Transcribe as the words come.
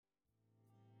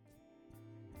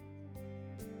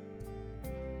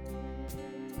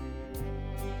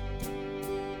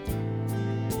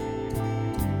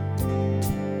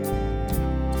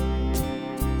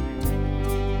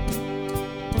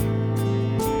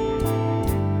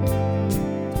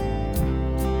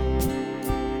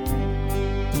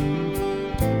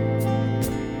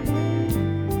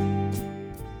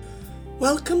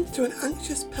Welcome to an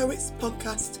Anxious Poets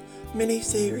podcast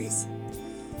mini-series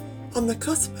on the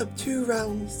cusp of two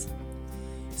realms.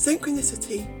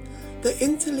 Synchronicity, the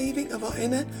interleaving of our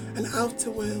inner and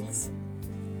outer worlds.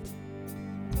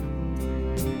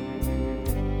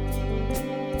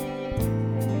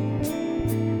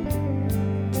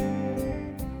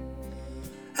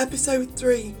 Episode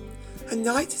 3, A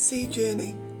Night Sea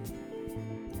Journey.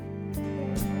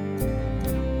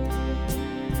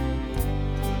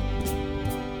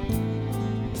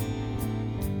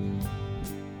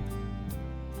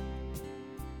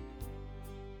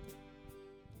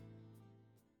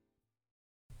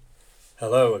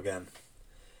 Hello again,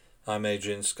 I'm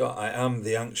Adrian Scott. I am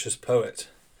the Anxious Poet,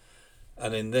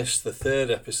 and in this, the third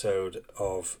episode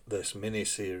of this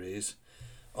mini-series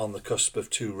on the cusp of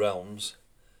two realms,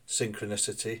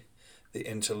 synchronicity, the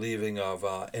interleaving of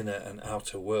our inner and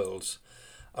outer worlds,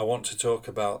 I want to talk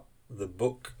about the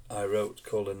book I wrote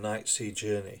called A Night Sea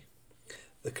Journey,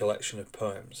 the collection of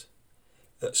poems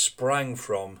that sprang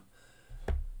from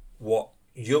what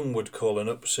Jung would call an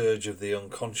upsurge of the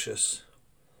unconscious,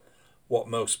 what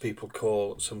most people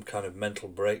call some kind of mental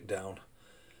breakdown,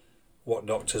 what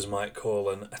doctors might call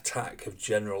an attack of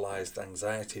generalized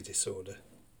anxiety disorder.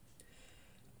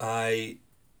 I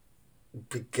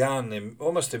began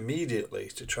almost immediately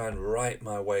to try and write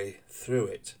my way through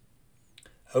it,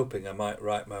 hoping I might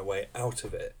write my way out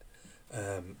of it.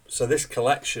 So this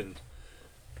collection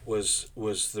was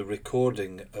the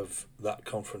recording of that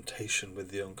confrontation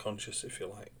with the unconscious, if you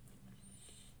like.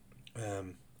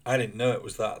 I didn't know it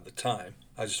was that at the time.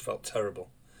 I just felt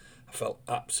terrible. I felt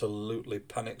absolutely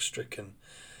panic-stricken.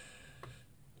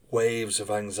 Waves of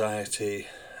anxiety.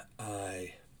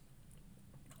 I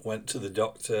went to the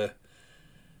doctor.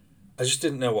 I just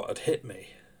didn't know what had hit me.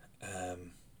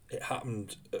 It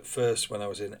happened at first when I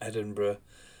was in Edinburgh.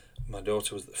 My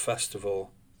daughter was at the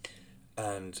festival,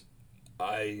 and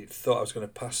I thought I was going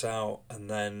to pass out, and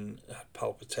then I had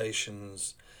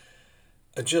palpitations.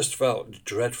 I just felt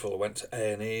dreadful. I went to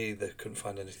A&E, they couldn't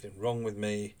find anything wrong with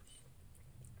me.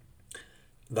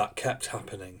 That kept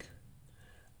happening.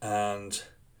 And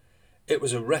it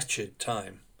was a wretched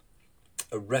time,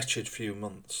 a wretched few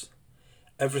months.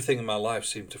 Everything in my life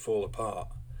seemed to fall apart.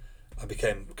 I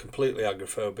became completely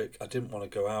agoraphobic. I didn't want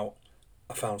to go out.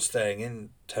 I found staying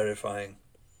in terrifying.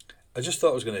 I just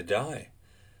thought I was going to die.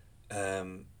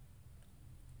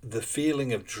 The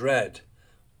feeling of dread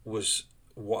was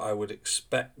what I would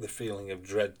expect the feeling of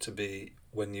dread to be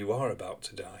when you are about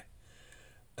to die.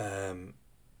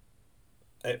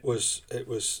 It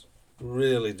was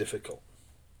really difficult.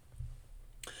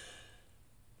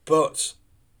 But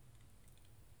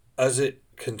as it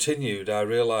continued, I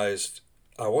realised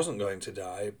I wasn't going to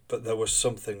die, but there was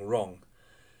something wrong.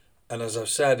 And as I've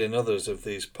said in others of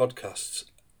these podcasts,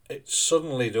 it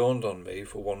suddenly dawned on me,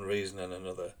 for one reason and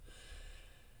another,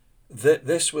 that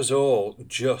this was all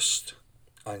just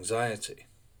anxiety.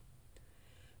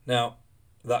 Now,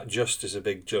 that just is a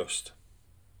big just.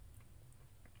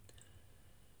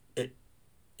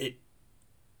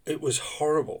 It was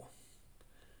horrible,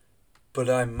 but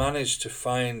I managed to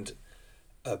find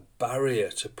a barrier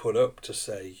to put up to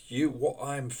say, what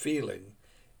I'm feeling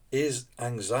is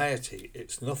anxiety.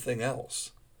 It's nothing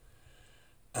else.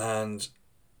 And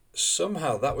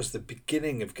somehow that was the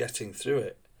beginning of getting through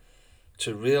it,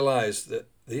 to realise that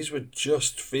these were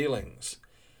just feelings.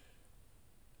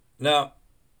 Now,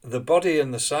 the body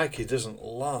and the psyche doesn't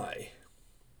lie.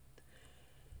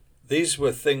 These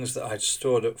were things that I'd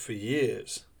stored up for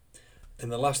years. In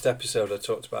the last episode, I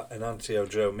talked about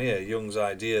enantiodromia, Jung's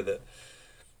idea that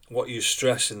what you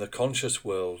stress in the conscious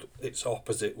world, its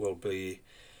opposite will be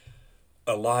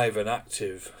alive and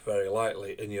active, very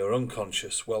likely, in your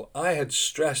unconscious. Well, I had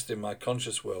stressed in my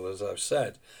conscious world, as I've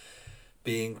said,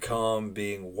 being calm,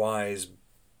 being wise,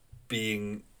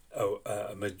 being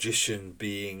a magician,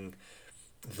 being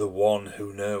the one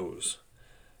who knows.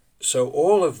 So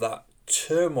all of that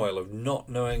turmoil of not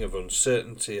knowing, of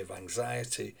uncertainty, of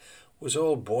anxiety, was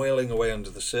all boiling away under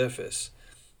the surface.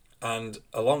 And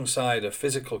alongside a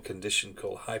physical condition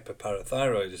called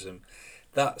hyperparathyroidism,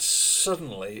 that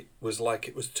suddenly was like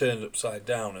it was turned upside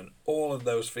down, and all of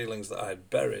those feelings that I had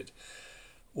buried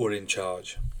were in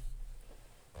charge.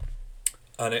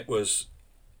 And it was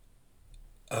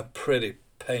a pretty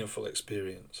painful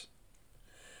experience.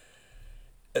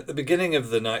 At the beginning of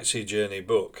the Night Sea Journey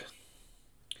book,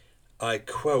 I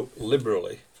quote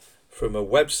liberally from a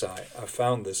website. I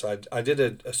found this. I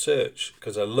did a search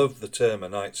because I loved the term A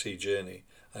Night Sea Journey.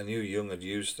 I knew Jung had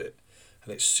used it,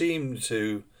 and it seemed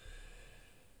to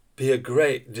be a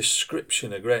great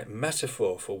description, a great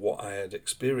metaphor for what I had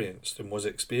experienced and was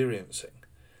experiencing.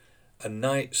 a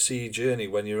night sea journey.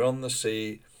 When you're on the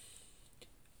sea,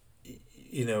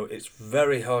 it's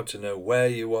very hard to know where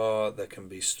you are. There can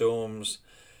be storms.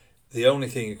 The only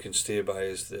thing you can steer by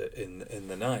is in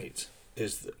the night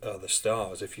are the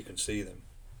stars, if you can see them.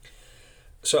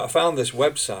 So I found this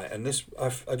website, and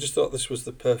I just thought this was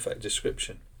the perfect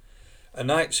description. A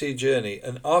night sea journey,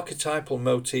 an archetypal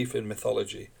motif in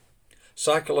mythology,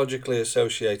 psychologically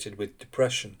associated with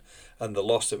depression and the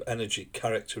loss of energy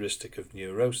characteristic of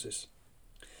neurosis.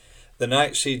 The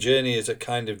night sea journey is a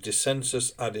kind of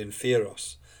descensus ad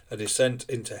inferos, a descent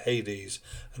into Hades,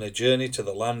 and a journey to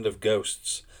the land of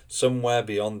ghosts, somewhere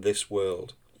beyond this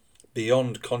world,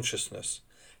 beyond consciousness,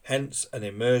 hence an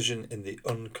immersion in the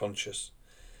unconscious.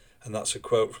 And that's a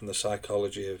quote from The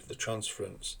Psychology of the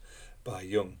Transference by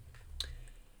Jung.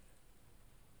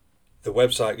 The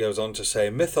website goes on to say,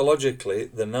 mythologically,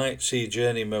 the night sea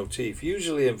journey motif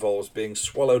usually involves being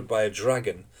swallowed by a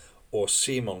dragon or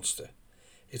sea monster.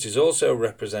 It is also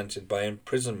represented by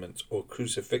imprisonment or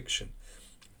crucifixion,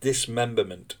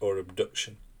 dismemberment or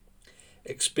abduction.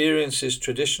 Experiences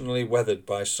traditionally weathered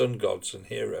by sun gods and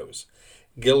heroes,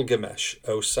 Gilgamesh,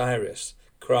 Osiris,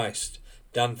 Christ,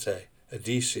 Dante,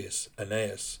 Odysseus,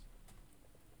 Aeneas.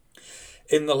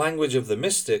 In the language of the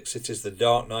mystics, it is the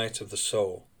dark night of the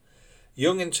soul.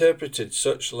 Jung interpreted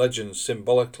such legends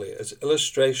symbolically as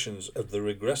illustrations of the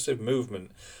regressive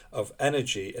movement of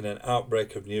energy in an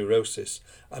outbreak of neurosis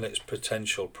and its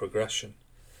potential progression.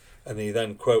 And he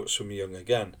then quotes from Jung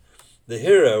again. The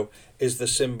hero is the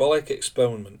symbolic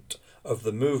exponent of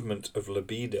the movement of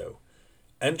libido.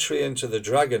 Entry into the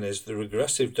dragon is the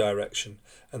regressive direction,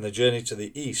 and the journey to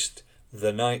the east,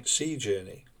 the night sea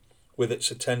journey, with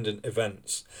its attendant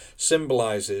events,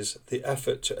 symbolises the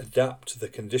effort to adapt to the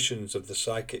conditions of the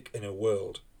psychic inner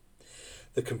world.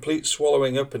 The complete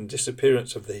swallowing up and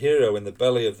disappearance of the hero in the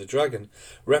belly of the dragon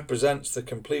represents the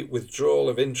complete withdrawal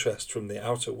of interest from the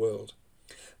outer world.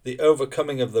 The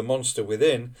overcoming of the monster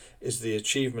within is the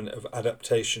achievement of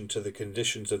adaptation to the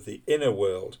conditions of the inner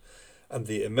world, and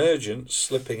the emergence,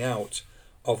 slipping out,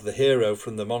 of the hero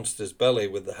from the monster's belly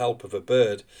with the help of a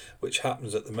bird, which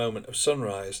happens at the moment of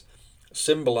sunrise,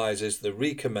 symbolises the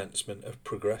recommencement of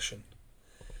progression.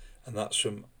 And that's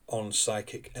from On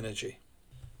Psychic Energy.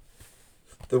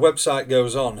 The website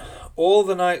goes on. All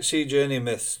the night sea journey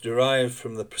myths derive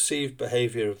from the perceived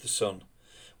behaviour of the sun,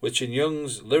 which in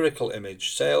Jung's lyrical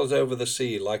image sails over the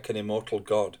sea like an immortal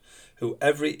god, who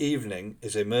every evening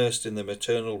is immersed in the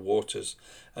maternal waters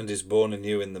and is born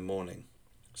anew in the morning,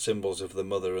 symbols of the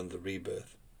mother and the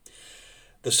rebirth.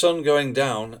 The sun going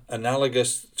down,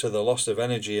 analogous to the loss of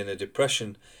energy in a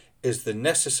depression, is the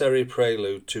necessary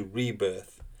prelude to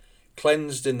rebirth.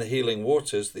 Cleansed in the healing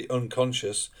waters, the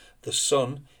unconscious, the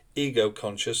sun, ego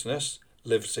consciousness,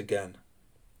 lives again.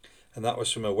 And that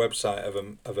was from a website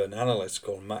of an analyst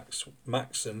called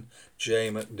Maxon J.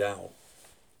 McDowell.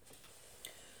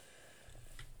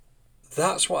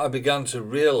 That's what I began to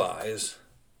realise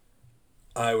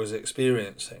I was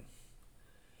experiencing.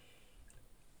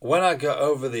 When I got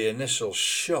over the initial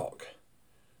shock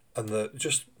and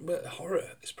horror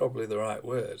is probably the right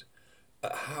word,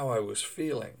 at how I was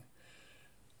feeling,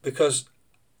 because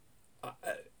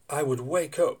I would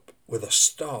wake up with a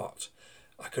start.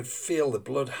 I could feel the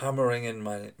blood hammering in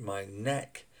my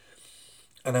neck,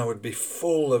 and I would be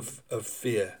full of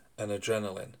fear and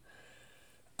adrenaline.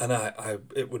 And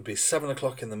it would be 7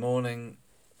 o'clock in the morning.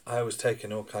 I was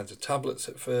taking all kinds of tablets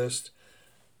at first.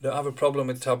 Don't have a problem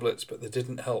with tablets, but they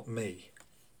didn't help me.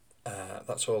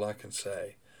 That's all I can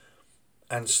say.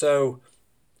 And so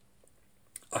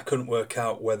I couldn't work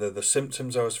out whether the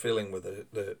symptoms I was feeling were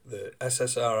the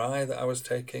SSRI that I was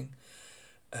taking,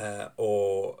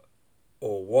 or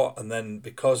what. And then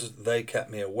because they kept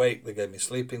me awake, they gave me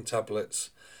sleeping tablets.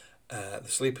 The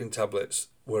sleeping tablets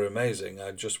were amazing.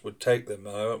 I just would take them.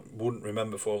 I wouldn't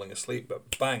remember falling asleep,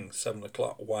 but bang, 7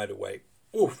 o'clock, wide awake.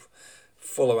 Oof,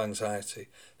 full of anxiety.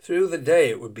 Through the day,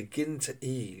 it would begin to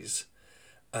ease.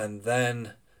 And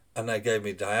they gave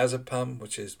me diazepam,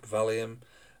 which is Valium.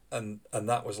 And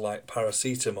that was like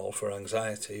paracetamol for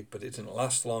anxiety, but it didn't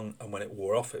last long. And when it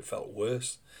wore off, it felt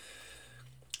worse.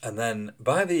 And then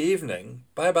by the evening,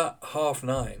 by about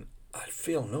 9:30, I'd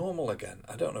feel normal again.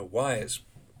 I don't know why.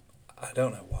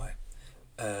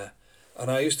 And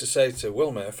I used to say to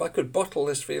Wilma, if I could bottle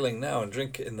this feeling now and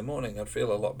drink it in the morning, I'd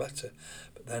feel a lot better.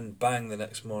 But then bang, the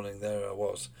next morning, there I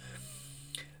was.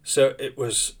 So it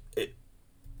was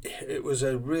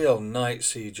a real night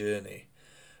sea journey.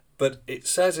 But it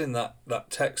says in that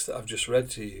text that I've just read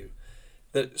to you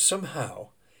that somehow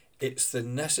it's the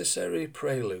necessary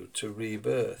prelude to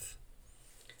rebirth.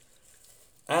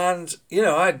 And,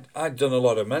 I'd done a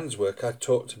lot of men's work. I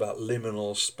talked about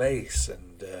liminal space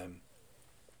and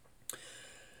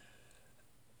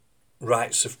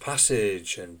rites of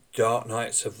passage and dark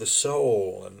nights of the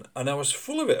soul, and I was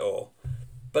full of it all.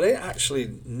 But I didn't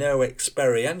actually know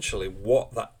experientially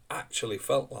what that actually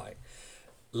felt like.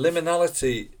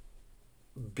 Liminality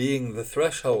being the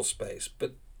threshold space,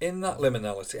 but in that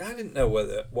liminality, I didn't know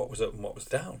what was up and what was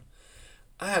down.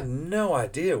 I had no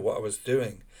idea what I was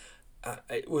doing.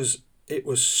 It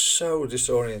was so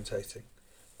disorientating,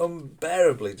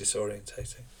 unbearably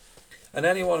disorientating. And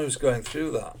anyone who's going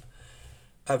through that,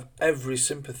 I have every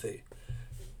sympathy.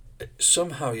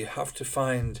 Somehow you have to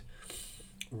find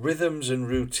rhythms and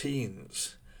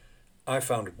routines. I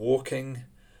found walking.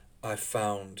 I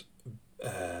found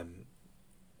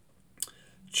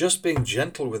just being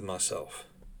gentle with myself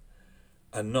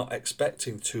and not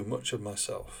expecting too much of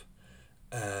myself.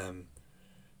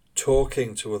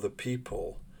 Talking to other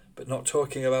people, but not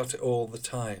talking about it all the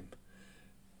time.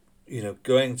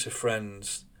 Going to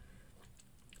friends,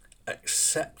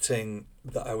 accepting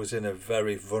that I was in a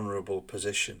very vulnerable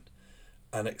position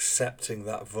and accepting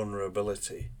that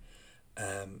vulnerability.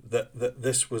 That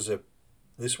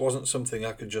this wasn't something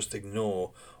I could just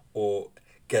ignore or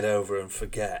get over and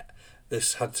forget.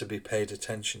 This had to be paid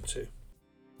attention to.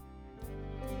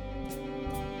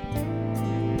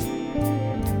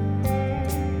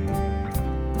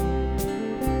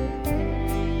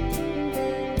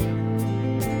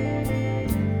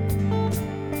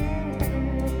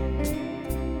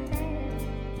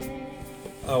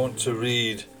 I want to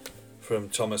read from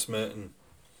Thomas Merton,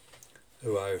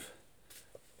 who I've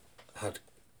had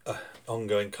an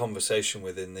ongoing conversation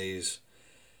with in these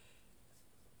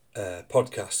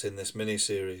podcasts in this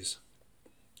mini-series.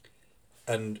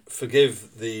 And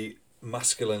forgive the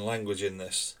masculine language in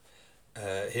this.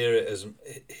 Hear it as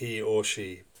he or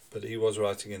she, but he was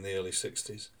writing in the early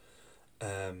 60s.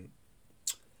 But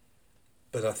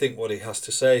I think what he has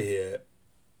to say here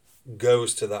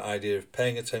goes to that idea of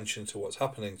paying attention to what's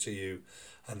happening to you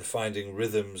and finding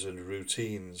rhythms and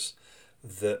routines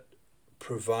that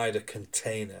provide a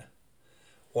container.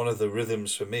 One of the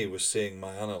rhythms for me was seeing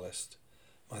my analyst,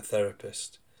 my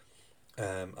therapist.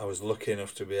 I was lucky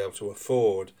enough to be able to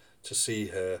afford to see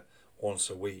her once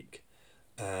a week.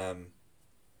 I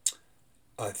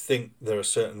think there are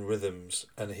certain rhythms,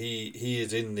 and he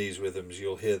is in these rhythms.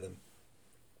 You'll hear them.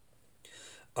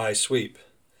 I sweep.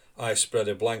 I spread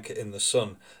a blanket in the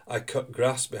sun. I cut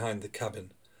grass behind the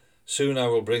cabin. Soon I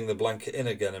will bring the blanket in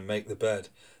again and make the bed.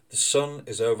 The sun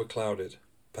is overclouded.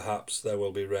 Perhaps there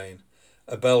will be rain.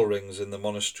 A bell rings in the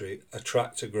monastery. A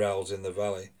tractor growls in the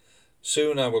valley.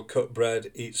 Soon I will cut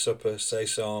bread, eat supper, say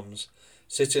psalms,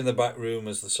 sit in the back room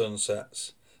as the sun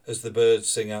sets, as the birds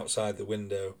sing outside the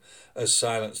window, as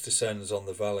silence descends on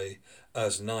the valley,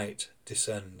 as night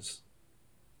descends.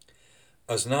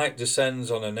 As night descends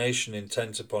on a nation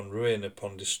intent upon ruin,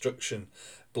 upon destruction,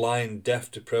 blind, deaf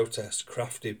to protest,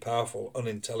 crafty, powerful,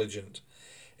 unintelligent,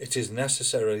 it is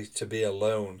necessary to be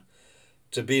alone,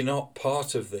 to be not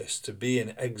part of this, to be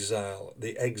in exile,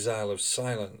 the exile of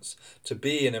silence, to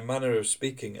be, in a manner of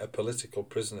speaking, a political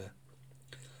prisoner.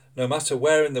 No matter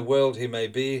where in the world he may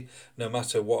be, no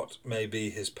matter what may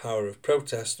be his power of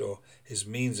protest or his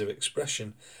means of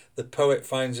expression, the poet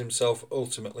finds himself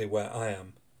ultimately where I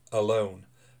am, alone,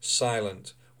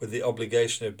 silent, with the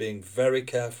obligation of being very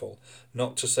careful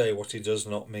not to say what he does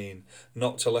not mean,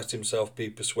 not to let himself be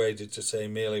persuaded to say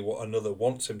merely what another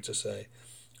wants him to say,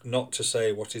 not to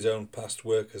say what his own past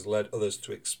work has led others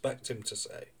to expect him to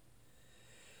say.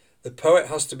 The poet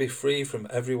has to be free from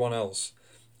everyone else,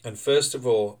 and first of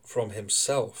all from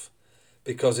himself,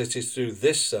 because it is through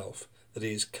this self that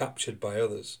he is captured by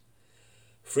others.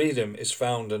 Freedom is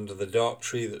found under the dark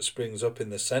tree that springs up in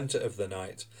the centre of the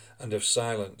night and of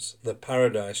silence, the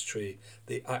paradise tree,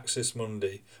 the axis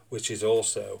mundi, which is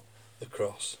also the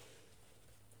cross.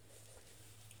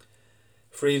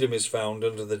 Freedom is found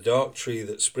under the dark tree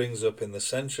that springs up in the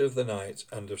centre of the night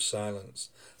and of silence,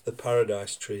 the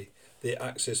paradise tree, the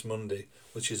axis mundi,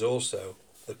 which is also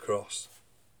the cross.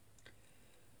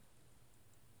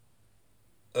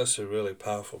 That's a really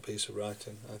powerful piece of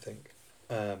writing, I think.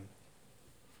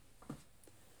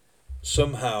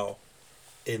 Somehow,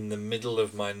 in the middle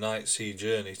of my night sea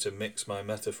journey, to mix my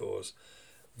metaphors,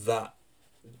 that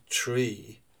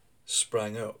tree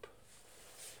sprang up.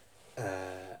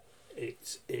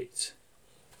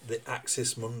 The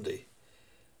axis mundi,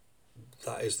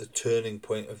 that is the turning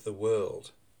point of the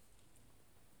world.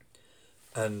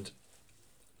 And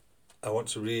I want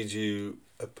to read you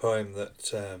a poem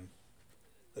that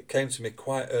came to me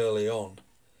quite early on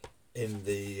in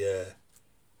the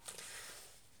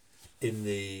in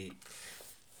the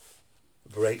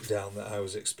breakdown that I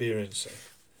was experiencing.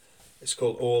 It's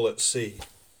called All at Sea.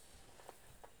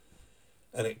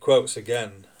 And it quotes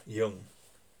again Jung.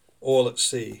 All at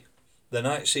sea. The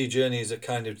night sea journey is a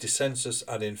kind of descensus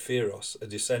ad inferos, a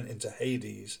descent into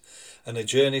Hades, and a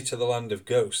journey to the land of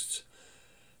ghosts,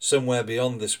 somewhere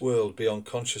beyond this world, beyond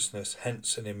consciousness,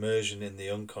 hence an immersion in the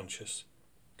unconscious.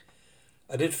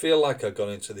 I did feel like I'd gone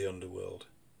into the underworld.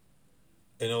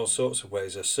 In all sorts of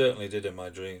ways, I certainly did in my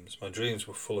dreams. My dreams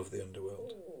were full of the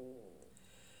underworld.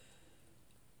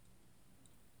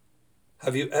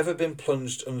 Have you ever been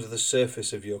plunged under the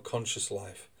surface of your conscious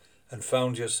life and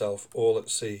found yourself all at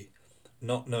sea,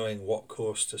 not knowing what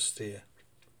course to steer?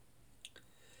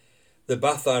 The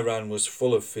bath I ran was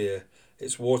full of fear,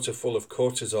 its water full of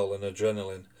cortisol and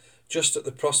adrenaline, just at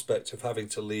the prospect of having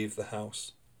to leave the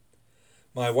house.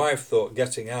 My wife thought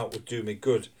getting out would do me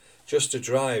good, just to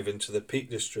drive into the Peak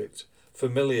District,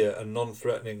 familiar and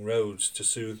non-threatening roads to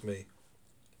soothe me.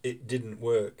 It didn't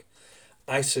work.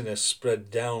 Iciness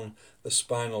spread down the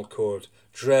spinal cord,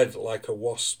 dread like a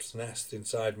wasp's nest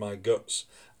inside my guts,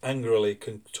 angrily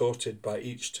contorted by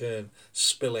each turn,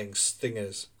 spilling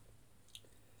stingers.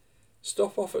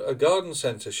 Stop off at a garden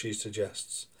centre, she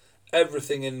suggests.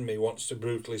 Everything in me wants to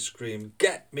brutally scream,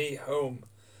 "Get me home!"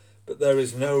 But there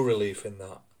is no relief in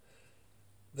that.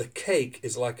 The cake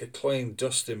is like a cloying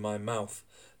dust in my mouth.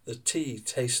 The tea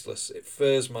tasteless, it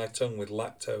furs my tongue with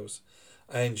lactose.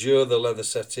 I endure the leather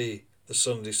settee, the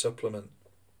Sunday supplement.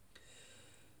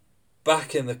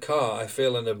 Back in the car, I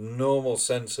feel an abnormal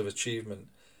sense of achievement,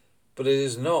 but it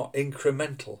is not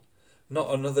incremental,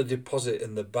 not another deposit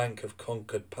in the bank of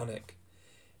conquered panic.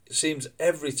 It seems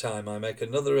every time I make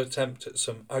another attempt at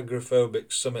some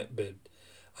agoraphobic summit bid,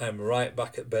 I am right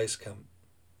back at base camp.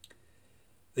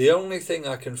 The only thing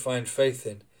I can find faith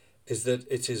in is that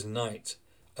it is night,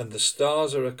 and the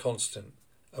stars are a constant,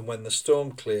 and when the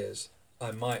storm clears,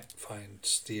 I might find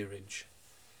steerage.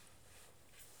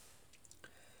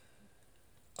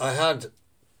 I had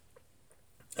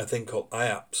a thing called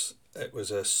IAPS. It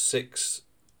was a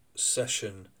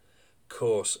 6-session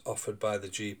course offered by the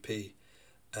GP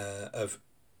of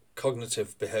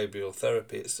cognitive behavioural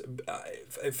therapy.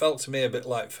 It felt to me a bit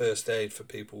like first aid for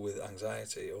people with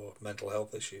anxiety or mental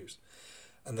health issues.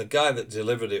 And the guy that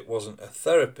delivered it wasn't a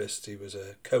therapist, he was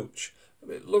a coach.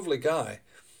 A lovely guy.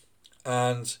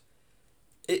 And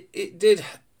it did,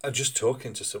 just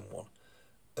talking to someone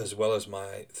as well as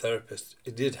my therapist,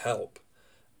 it did help.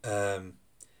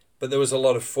 But there was a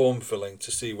lot of form filling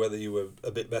to see whether you were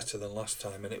a bit better than last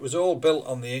time. And it was all built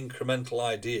on the incremental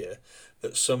idea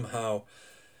that somehow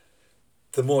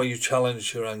the more you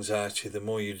challenged your anxiety, the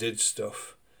more you did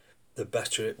stuff, the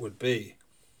better it would be.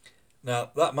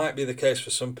 Now, that might be the case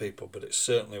for some people, but it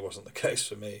certainly wasn't the case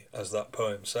for me, as that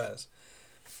poem says.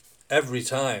 Every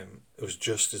time it was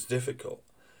just as difficult.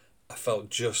 I felt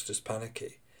just as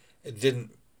panicky. It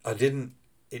didn't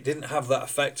have that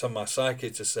effect on my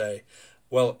psyche to say,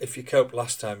 well, if you coped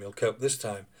last time, you'll cope this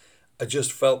time. I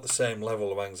just felt the same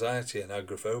level of anxiety and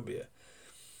agoraphobia.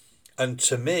 And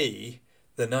to me,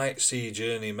 the night sea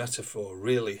journey metaphor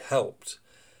really helped,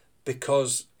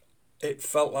 because it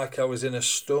felt like I was in a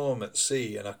storm at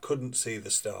sea and I couldn't see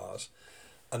the stars,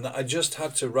 and that I just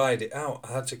had to ride it out.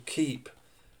 I had to keep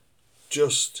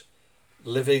just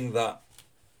living that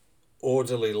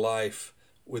orderly life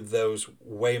with those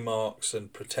waymarks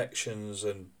and protections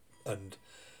and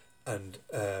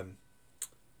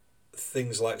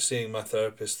things like seeing my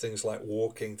therapist, things like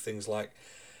walking, things like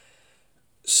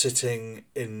sitting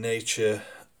in nature,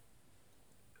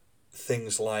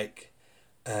 things like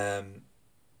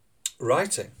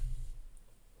writing.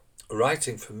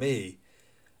 Writing for me,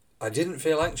 I didn't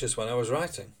feel anxious when I was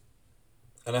writing,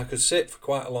 and I could sit for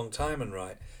quite a long time and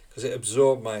write because it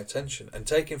absorbed my attention. And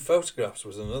taking photographs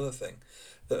was another thing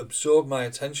that absorbed my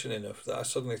attention enough that I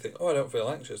suddenly think, oh, I don't feel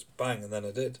anxious, bang, and then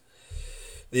I did.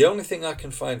 The only thing I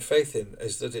can find faith in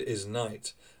is that it is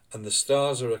night and the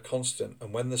stars are a constant,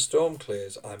 and when the storm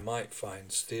clears I might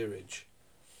find steerage.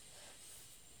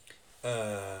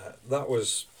 That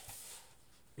was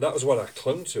what I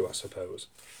clung to, I suppose.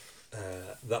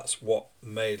 That's what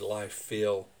made life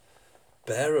feel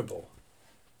bearable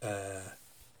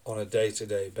on a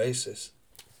day-to-day basis.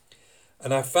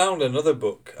 And I found another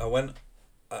book.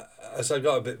 As I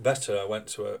got a bit better, I went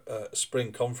to a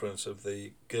spring conference of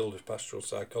the Guild of Pastoral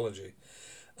Psychology,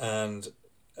 and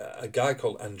a guy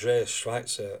called Andreas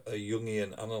Schweitzer, a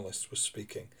Jungian analyst, was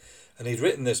speaking. And he'd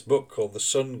written this book called The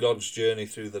Sun God's Journey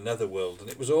Through the Netherworld, and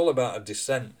it was all about a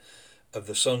descent of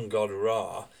the sun god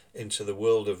Ra into the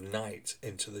world of night,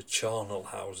 into the charnel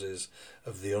houses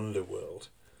of the underworld.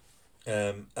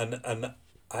 And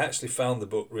I actually found the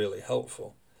book really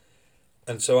helpful.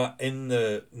 And so in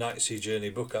the Night Sea Journey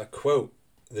book, I quote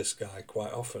this guy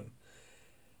quite often.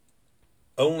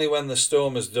 Only when the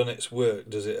storm has done its work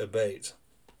does it abate.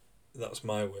 That's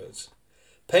my words.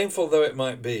 Painful though it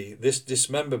might be, this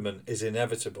dismemberment is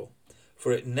inevitable,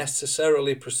 for it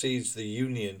necessarily precedes the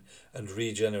union and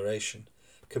regeneration.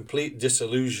 Complete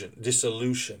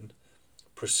dissolution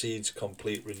precedes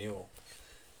complete renewal.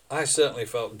 I certainly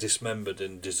felt dismembered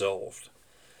and dissolved.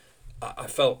 I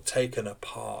felt taken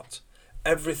apart.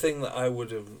 Everything that I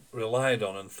would have relied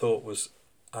on and thought was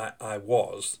I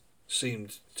was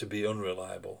seemed to be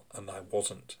unreliable, and I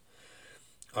wasn't.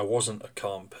 I wasn't a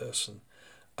calm person.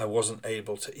 I wasn't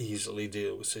able to easily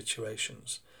deal with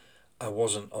situations. I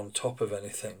wasn't on top of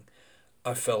anything.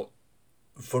 I felt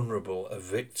vulnerable, a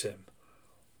victim.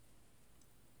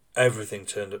 Everything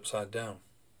turned upside down.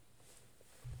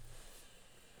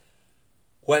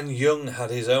 When Jung had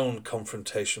his own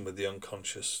confrontation with the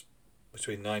unconscious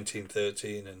between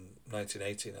 1913 and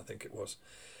 1918, I think it was,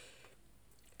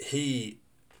 he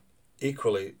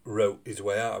equally wrote his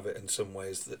way out of it in some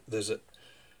ways.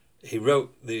 He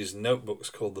wrote these notebooks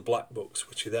called the Black Books,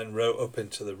 which he then wrote up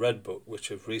into the Red Book, which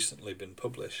have recently been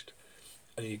published.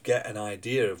 And you get an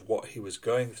idea of what he was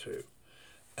going through.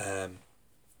 And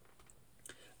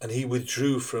he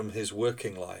withdrew from his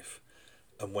working life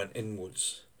and went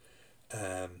inwards.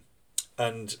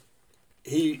 And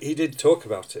he did talk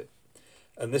about it.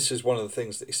 And this is one of the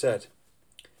things that he said.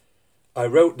 I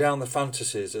wrote down the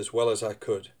fantasies as well as I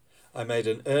could. I made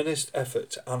an earnest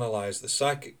effort to analyse the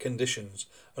psychic conditions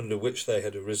under which they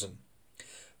had arisen.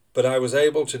 But I was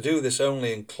able to do this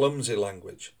only in clumsy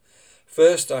language.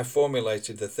 First I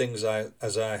formulated the things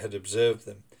as I had observed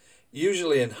them,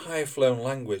 usually in high-flown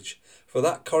language, for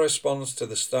that corresponds to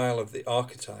the style of the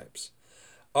archetypes.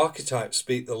 Archetypes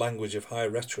speak the language of high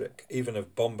rhetoric, even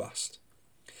of bombast.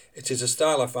 It is a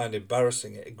style I find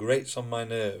embarrassing. It grates on my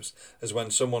nerves, as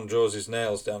when someone draws his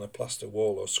nails down a plaster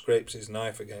wall or scrapes his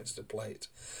knife against a plate.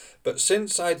 But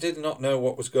since I did not know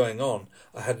what was going on,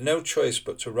 I had no choice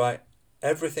but to write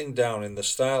everything down in the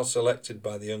style selected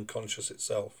by the unconscious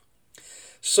itself.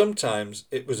 Sometimes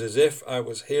it was as if I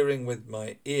was hearing with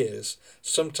my ears,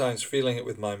 sometimes feeling it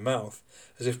with my mouth,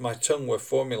 as if my tongue were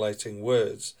formulating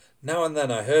words. Now and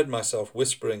then I heard myself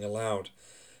whispering aloud.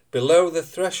 Below the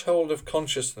threshold of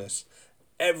consciousness,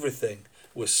 everything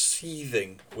was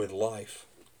seething with life.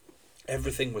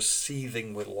 Everything was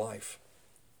seething with life.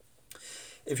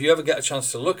 If you ever get a chance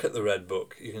to look at the Red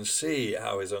Book, you can see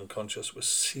how his unconscious was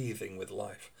seething with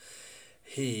life.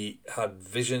 He had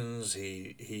visions,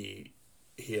 he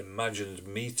imagined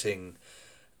meeting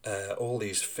all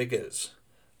these figures,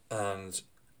 and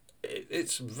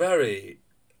it's very...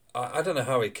 I don't know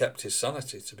how he kept his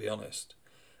sanity, to be honest.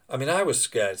 I mean, I was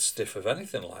scared stiff of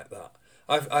anything like that.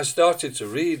 I started to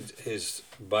read his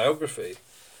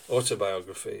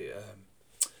autobiography,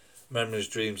 Memories,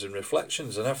 Dreams and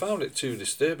Reflections, and I found it too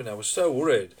disturbing. I was so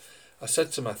worried. I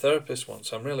said to my therapist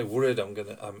once, I'm really worried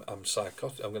I'm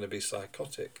psychotic. I'm going to be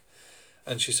psychotic.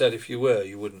 And she said, if you were,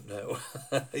 you wouldn't know,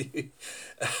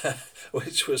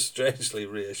 which was strangely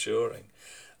reassuring.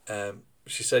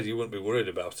 She said you wouldn't be worried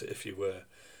about it if you were.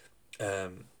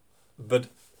 But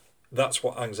that's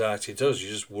what anxiety does. You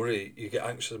just worry. You get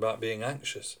anxious about being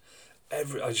anxious. I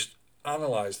just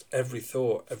analysed every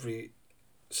thought, every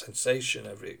sensation,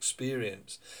 every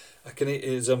experience.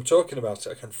 As I'm talking about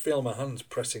it, I can feel my hands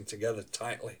pressing together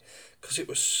tightly because it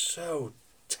was so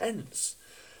tense.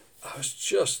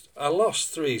 I lost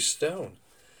 3 stone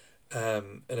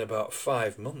in about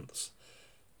 5 months.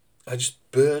 I just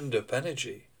burned up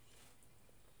energy.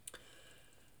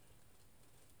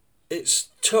 It's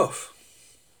tough.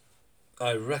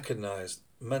 I recognise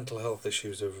mental health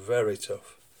issues are very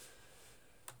tough.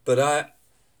 But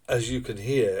as you can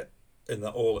hear in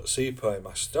that All at Sea poem,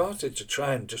 I started to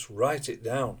try and just write it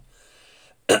down.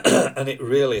 And it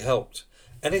really helped.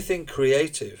 Anything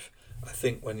creative, I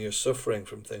think, when you're suffering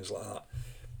from things like that,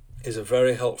 is a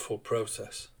very helpful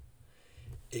process.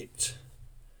 It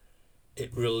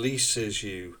releases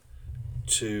you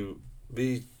to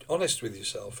be honest with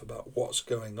yourself about what's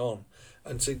going on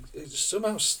and to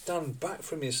somehow stand back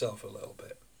from yourself a little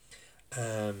bit.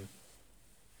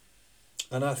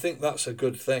 And I think that's a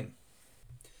good thing.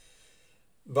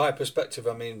 By perspective,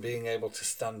 I mean being able to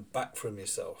stand back from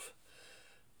yourself.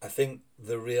 I think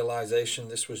the realisation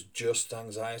this was just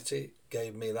anxiety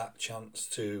gave me that chance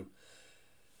to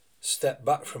step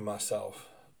back from myself,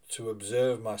 to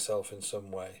observe myself in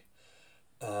some way.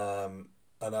 And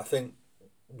I think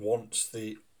once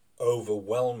the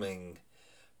overwhelming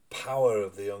power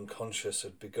of the unconscious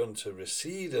had begun to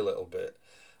recede a little bit,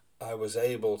 I was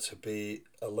able to be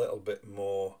a little bit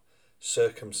more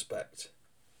circumspect.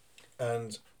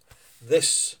 And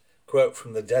this quote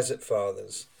from the Desert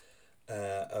Fathers,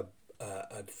 a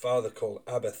father called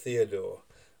Abba Theodore,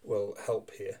 will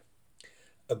help here.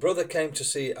 A brother came to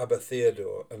see Abba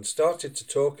Theodore and started to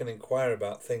talk and inquire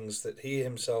about things that he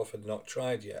himself had not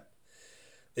tried yet.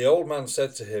 The old man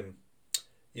said to him,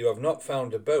 "You have not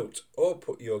found a boat or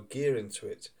put your gear into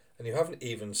it, and you haven't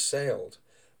even sailed,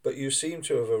 but you seem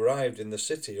to have arrived in the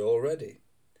city already.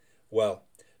 Well,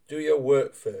 do your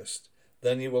work first,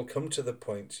 then you will come to the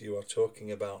point you are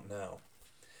talking about now."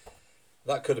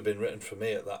 That could have been written for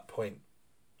me at that point.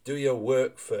 Do your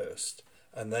work first,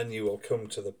 and then you will come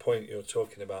to the point you're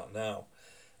talking about now.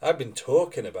 I'd been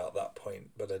talking about that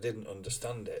point, but I didn't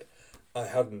understand it. I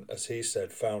hadn't, as he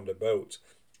said, found a boat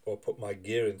or put my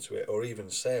gear into it or even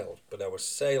sailed, but I was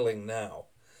sailing now,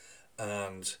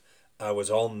 and I was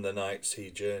on the night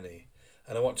sea journey.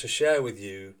 And I want to share with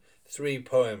you 3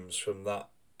 poems from that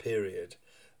period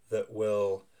that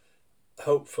will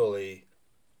hopefully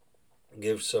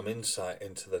give some insight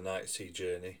into the night sea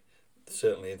journey,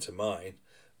 certainly into mine,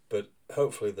 but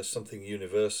hopefully there's something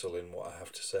universal in what I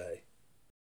have to say.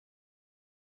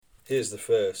 Here's the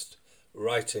first,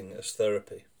 writing as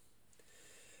therapy.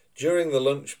 During the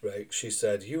lunch break, she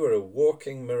said, "You are a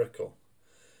walking miracle,"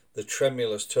 the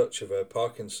tremulous touch of her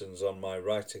Parkinson's on my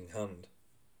writing hand.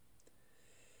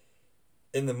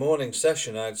 In the morning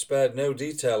session, I had spared no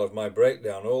detail of my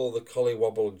breakdown, all the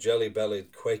collywobble,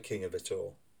 jelly-bellied quaking of it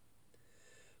all.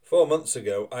 4 months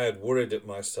ago, I had worried at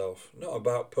myself, not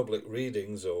about public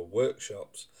readings or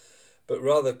workshops, but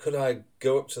rather could I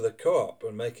go up to the co-op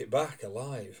and make it back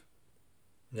alive.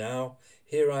 Now,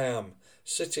 here I am,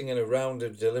 sitting in a round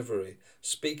of delivery,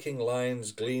 speaking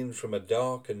lines gleaned from a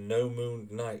dark and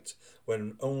no-mooned night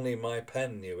when only my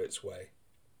pen knew its way.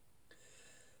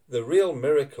 The real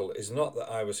miracle is not that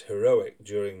I was heroic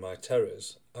during my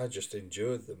terrors, I just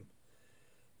endured them.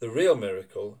 The real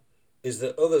miracle is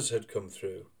that others had come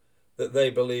through, that they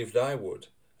believed I would,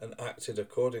 and acted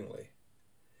accordingly.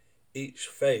 Each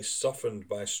face softened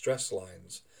by stress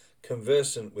lines,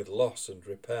 conversant with loss and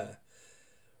repair,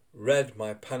 read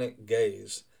my panicked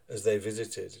gaze as they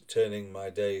visited, turning my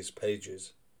day's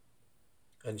pages.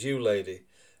 And you, lady,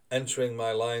 entering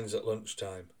my lines at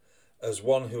lunchtime, as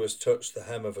one who has touched the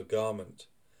hem of a garment,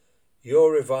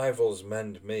 your revivals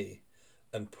mend me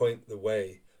and point the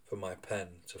way for my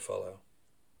pen to follow.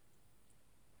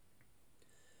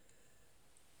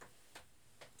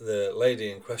 The lady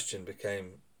in question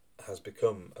has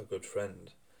become a good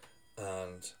friend,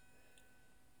 and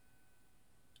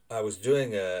I was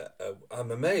doing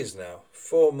I'm amazed now,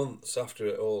 4 months after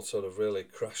it all sort of really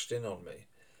crashed in on me,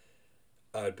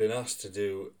 I'd been asked to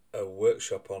do a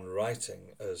workshop on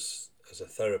writing as a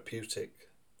therapeutic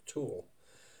tool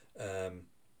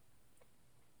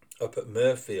up at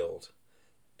Mirfield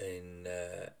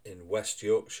in West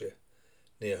Yorkshire,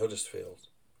 near Huddersfield,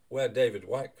 where David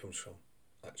White comes from,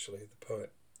 actually, the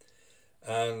poet.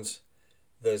 And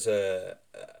there's a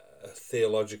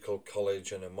theological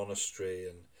college and a monastery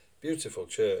and beautiful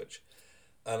church,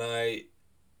 and I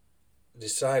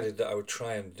decided that I would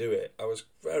try and do it. I was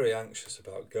very anxious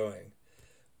about going,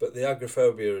 but the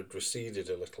agoraphobia had receded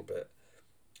a little bit,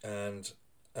 and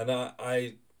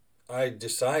I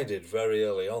decided very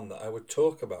early on that I would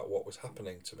talk about what was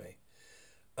happening to me,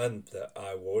 and that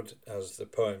I would, as the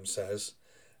poem says,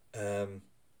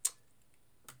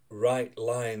 write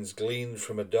lines gleaned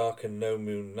from a dark and no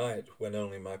moon night when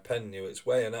only my pen knew its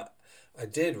way. And I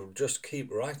did just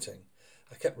keep writing.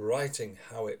 I kept writing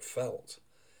how it felt.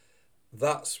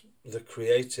 That's the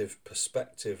creative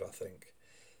perspective, I think,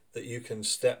 that you can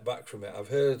step back from it. I've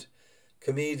heard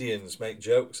comedians make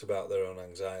jokes about their own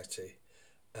anxiety.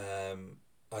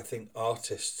 I think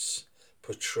artists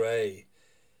portray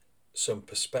some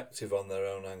perspective on their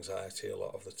own anxiety a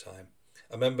lot of the time.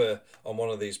 I remember on one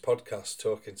of these podcasts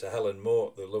talking to Helen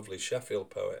Mort, the lovely Sheffield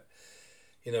poet,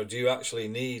 do you actually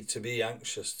need to be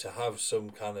anxious to have some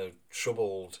kind of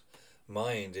troubled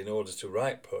mind in order to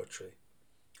write poetry?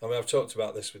 I mean, I've talked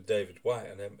about this with David White,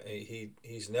 and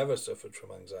he's never suffered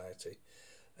from anxiety.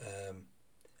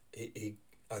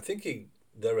 I think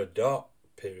there are dark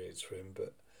periods for him,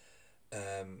 but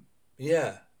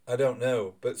I don't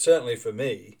know. But certainly for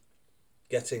me,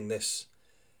 getting this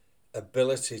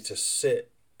ability to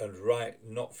sit and write,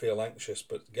 not feel anxious,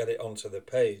 but get it onto the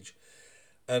page.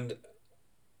 And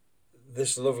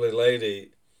this lovely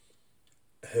lady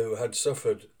who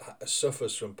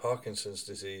suffers from Parkinson's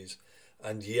disease,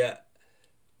 and yet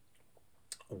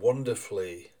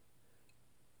wonderfully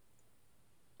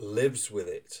lives with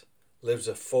it, lives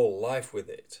a full life with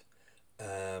it,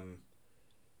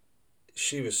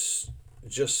 she was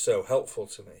just so helpful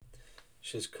to me.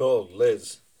 She's called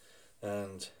Liz,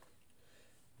 and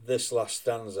this last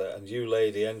stanza: "And you,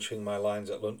 lady, entering my lines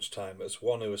at lunchtime, as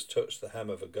one who has touched the hem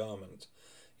of a garment,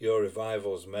 your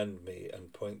revivals mend me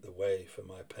and point the way for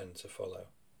my pen to follow."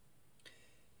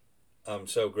 I'm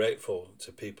so grateful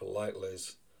to people like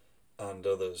Liz and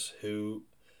others who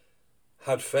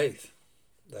had faith.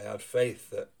 They had faith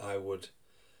that I would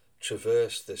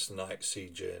traverse this night sea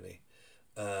journey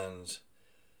and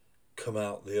come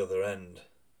out the other end,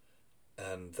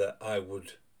 and that I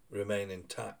would remain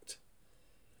intact.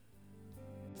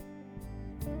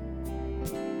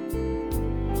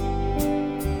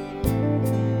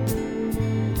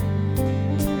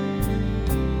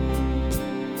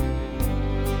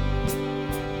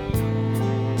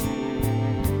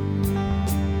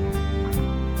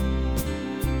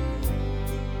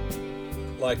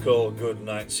 Like all good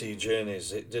night sea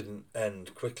journeys, it didn't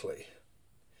end quickly.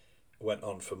 It went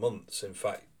on for months, in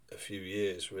fact, a few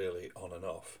years really, on and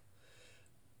off.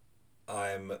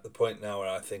 I'm at the point now where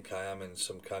I think I am in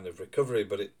some kind of recovery,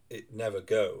 but it never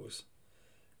goes.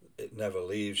 It never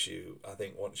leaves you. I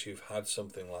think once you've had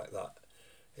something like that,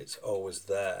 it's always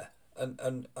there.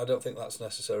 And I don't think that's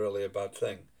necessarily a bad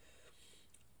thing.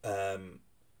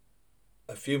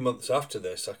 A few months after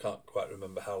this, I can't quite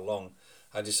remember how long,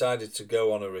 I decided to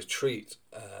go on a retreat.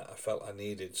 I felt I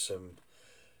needed some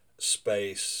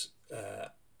space.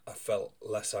 I felt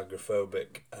less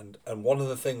agoraphobic, and one of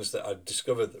the things that I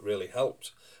discovered that really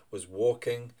helped was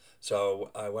walking. So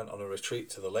I went on a retreat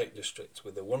to the Lake District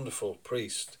with a wonderful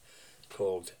priest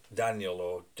called Daniel,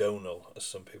 or Donal, as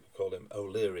some people call him,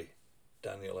 O'Leary,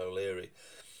 Daniel O'Leary.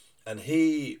 And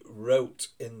he wrote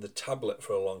in the Tablet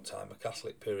for a long time, a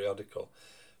Catholic periodical,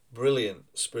 brilliant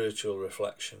spiritual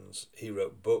reflections. He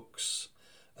wrote books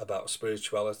about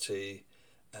spirituality.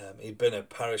 He'd been a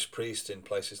parish priest in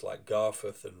places like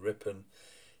Garforth and Ripon.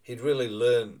 He'd really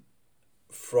learned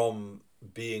from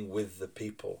being with the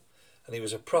people. And he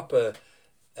was a proper,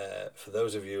 for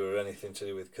those of you who are anything to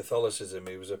do with Catholicism,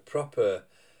 he was a proper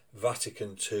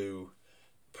Vatican II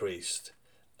priest.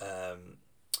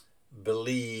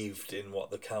 Believed in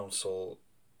what the council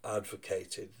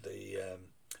advocated, the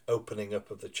opening up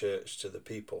of the church to the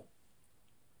people.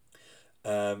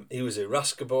 He was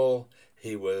irascible.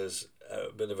 He was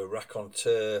a bit of a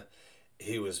raconteur.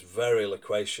 He was very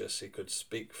loquacious. He could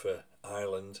speak for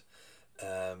Ireland.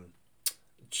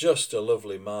 Just a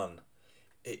lovely man.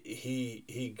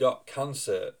 He got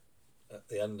cancer at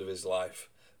the end of his life,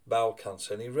 bowel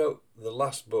cancer, and he wrote the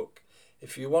last book.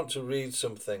 If you want to read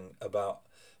something about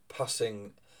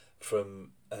passing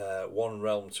from one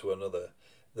realm to another,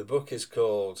 the book is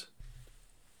called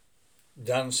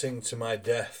Dancing to My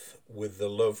Death with the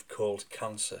Love Called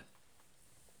Cancer.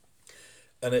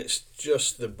 And it's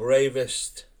just the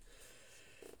bravest,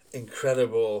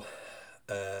 incredible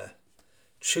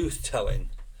truth-telling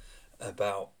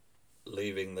about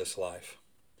leaving this life.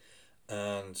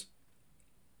 And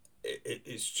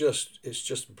it's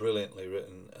just brilliantly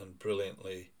written and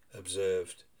brilliantly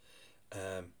observed.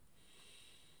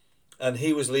 And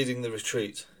he was leading the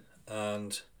retreat,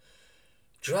 and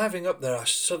driving up there, I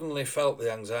suddenly felt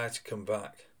the anxiety come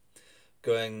back,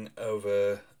 going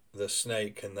over the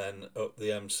Snake and then up the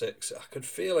M6. I could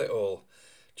feel it all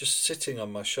just sitting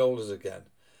on my shoulders again.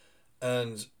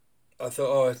 And I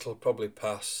thought, oh, it'll probably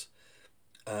pass.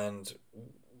 And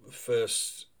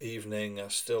first evening, I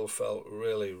still felt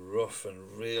really rough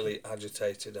and really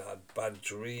agitated. I had bad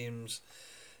dreams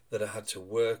that I had to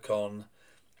work on.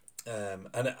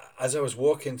 And as I was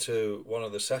walking to one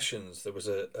of the sessions, there was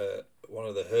one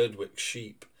of the Herdwick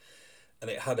sheep, and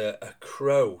it had a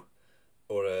crow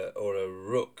or a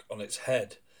rook on its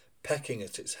head, pecking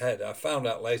at its head. I found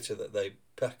out later that they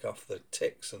peck off the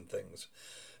ticks and things,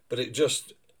 but it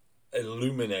just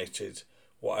illuminated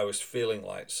what I was feeling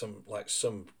like.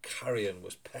 Some carrion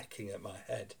was pecking at my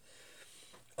head,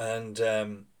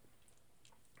 and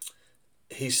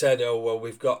he said, "Oh well,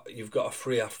 you've got a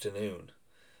free afternoon."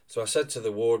 So I said to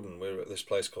the warden, we were at this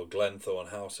place called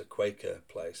Glenthorne House, a Quaker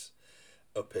place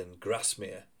up in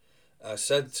Grasmere. I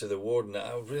said to the warden,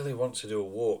 I really want to do a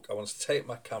walk. I want to take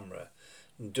my camera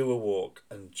and do a walk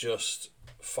and just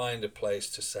find a place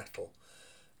to settle.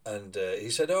 And he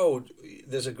said, oh,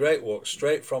 there's a great walk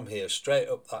straight from here, straight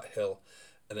up that hill,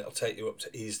 and it'll take you up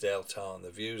to Easdale Town.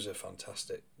 The views are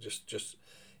fantastic. Just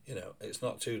it's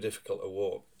not too difficult a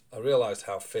walk. I realised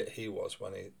how fit he was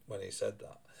when he said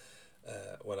that.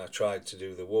 When I tried to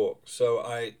do the walk. So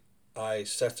I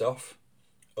set off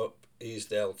up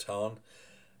Easdale Tarn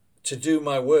to do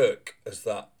my work, as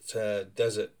that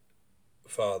desert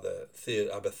father,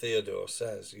 Abba Theodore,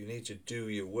 says. You need to do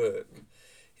your work.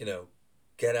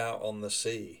 get out on the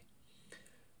sea.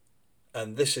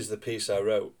 And this is the piece I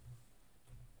wrote.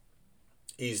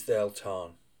 Easdale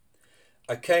Tarn.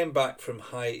 I came back from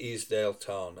High Easdale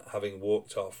Tarn, having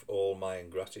walked off all my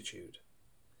ingratitude.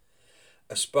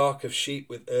 A spark of sheep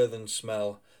with earthen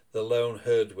smell, the lone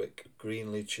herdwick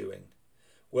greenly chewing,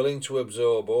 willing to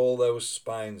absorb all those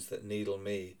spines that needle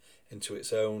me into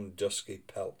its own dusky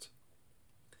pelt.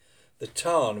 The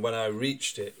tarn, when I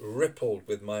reached it, rippled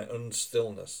with my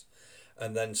unstillness,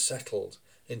 and then settled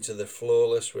into the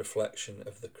flawless reflection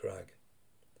of the crag.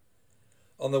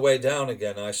 On the way down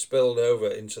again, I spilled over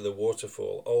into the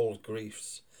waterfall old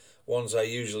griefs, ones I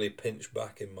usually pinch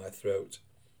back in my throat,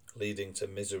 leading to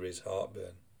misery's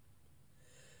heartburn.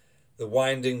 The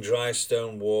winding dry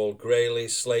stone wall, greyly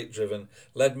slate-driven,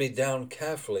 led me down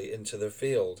carefully into the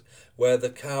field, where the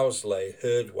cows lay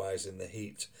herdwise in the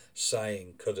heat,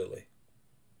 sighing cuddily.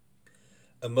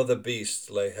 A mother beast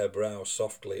lay her brow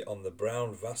softly on the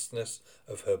brown vastness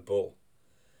of her bull,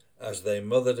 as they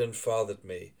mothered and fathered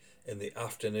me in the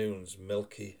afternoon's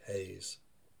milky haze.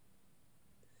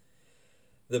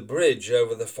 The bridge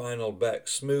over the final beck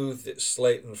smoothed its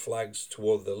slaten flags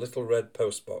toward the little red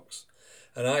postbox,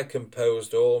 and I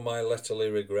composed all my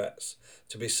letterly regrets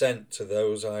to be sent to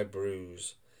those I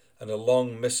bruise, and a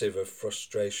long missive of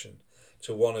frustration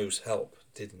to one whose help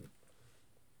didn't.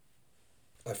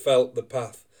 I felt the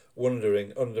path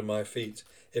wondering under my feet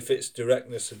if its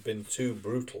directness had been too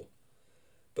brutal,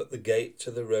 but the gate to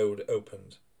the road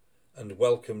opened and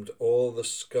welcomed all the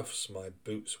scuffs my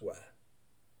boots wear.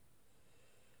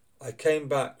 I came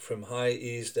back from High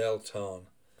Easdale Tarn,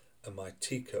 and my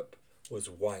teacup was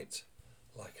white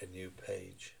like a new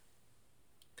page.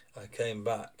 I came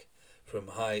back from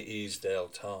High Easdale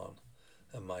Tarn,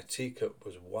 and my teacup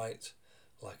was white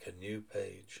like a new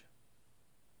page.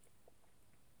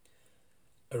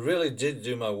 I really did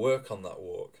do my work on that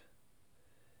walk.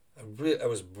 I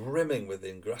was brimming with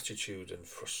ingratitude and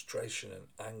frustration and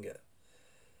anger.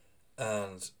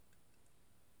 And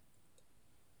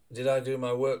did I do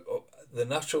my work? The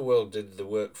natural world did the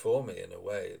work for me in a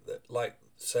way, that, like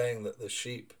saying that the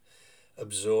sheep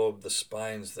absorbed the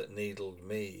spines that needled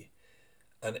me.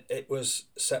 And it was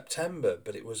September,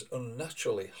 but it was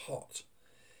unnaturally hot.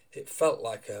 It felt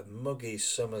like a muggy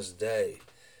summer's day.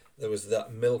 There was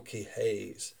that milky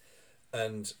haze.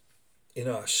 And,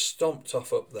 I stomped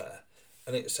off up there.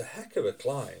 And it's a heck of a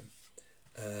climb.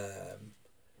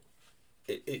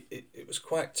 It was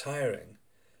quite tiring.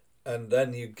 And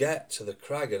then you get to the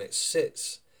crag and it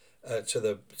sits to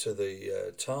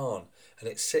the tarn, and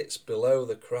it sits below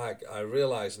the crag. I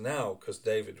realise now, because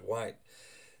David White,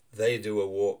 they do a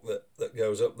walk that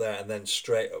goes up there and then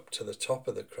straight up to the top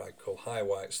of the crag called High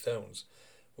White Stones,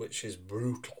 which is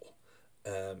brutal.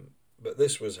 But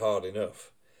this was hard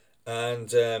enough.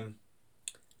 And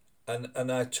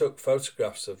I took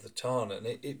photographs of the tarn, and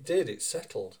it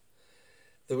settled.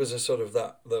 There was a sort of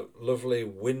the lovely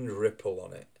wind ripple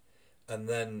on it, and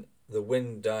then the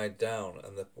wind died down,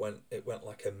 and it went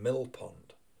like a mill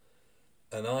pond.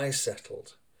 And I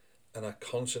settled, and I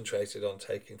concentrated on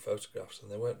taking photographs,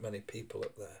 and there weren't many people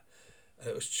up there. And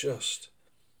it was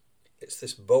it's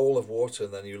this bowl of water,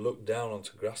 and then you look down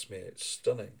onto Grasmere. It's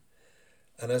stunning.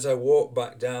 And as I walk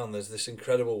back down, there's this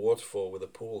incredible waterfall with a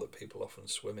pool that people often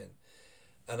swim in.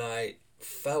 And I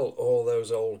felt all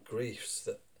those old griefs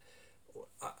that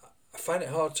I find it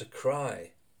hard to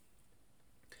cry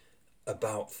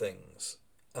about things,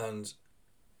 and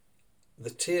the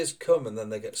tears come and then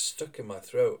they get stuck in my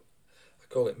throat. I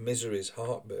call it misery's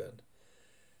heartburn.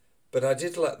 But I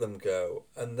did let them go,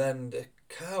 and then the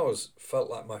cows felt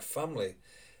like my family.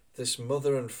 This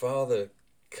mother and father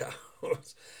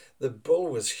cows. The bull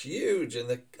was huge,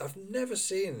 and I've never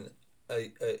seen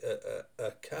a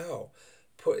cow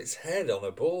put its head on a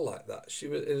bull like that. She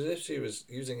was as if she was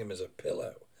using him as a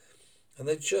pillow, and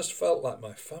they just felt like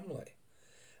my family.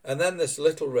 And then this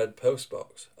little red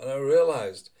postbox, and I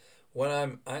realised when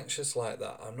I'm anxious like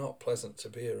that, I'm not pleasant to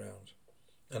be around,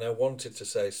 and I wanted to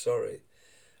say sorry.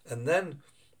 And then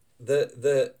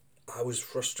I was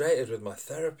frustrated with my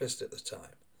therapist at the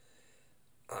time.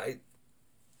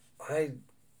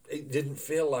 It didn't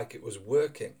feel like it was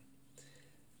working,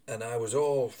 and I was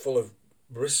all full of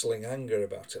bristling anger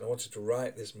about it. I wanted to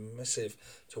write this missive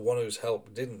to one whose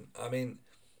help didn't. I mean,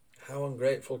 how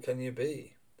ungrateful can you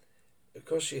be? Of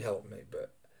course she helped me,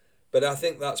 but I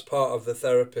think that's part of the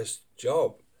therapist's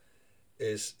job,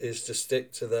 is to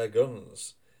stick to their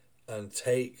guns and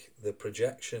take the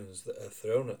projections that are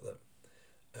thrown at them.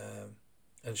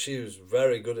 And she was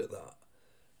very good at that,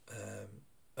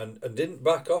 and didn't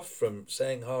back off from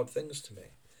saying hard things to me.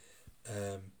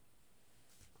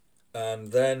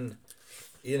 And then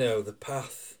the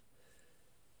path,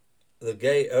 the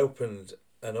gate opened,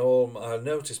 and I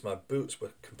noticed my boots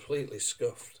were completely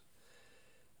scuffed.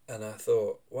 And I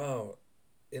thought, wow,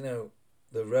 the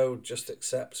road just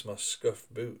accepts my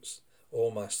scuffed boots,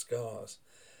 all my scars.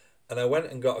 And I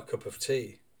went and got a cup of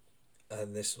tea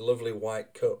and this lovely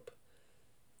white cup.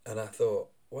 And I thought,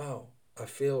 wow, I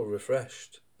feel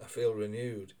refreshed. I feel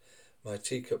renewed. My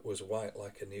teacup was white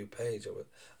like a new page.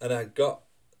 And I got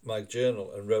my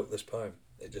journal and wrote this poem.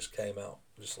 It just came out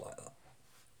just like that.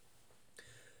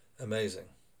 Amazing.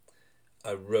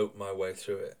 I wrote my way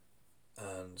through it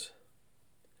and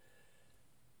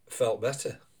felt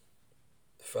better.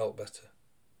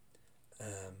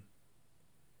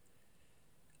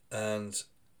 And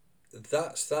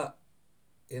that's that,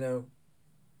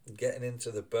 getting into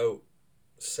the boat,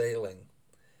 sailing,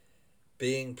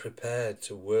 being prepared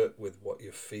to work with what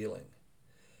you're feeling,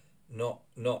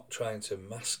 not trying to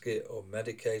mask it or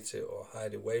medicate it or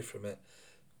hide away from it,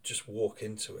 just walk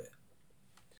into it.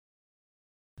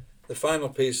 The final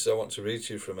piece I want to read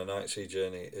to you from A Night Sea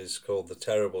Journey is called The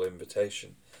Terrible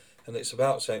Invitation, and it's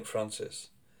about St. Francis.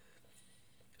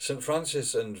 St.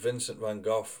 Francis and Vincent van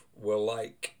Gogh were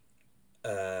like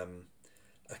a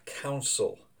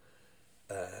council,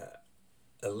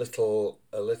 a little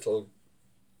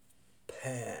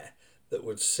pair that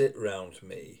would sit round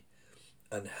me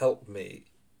and help me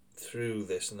through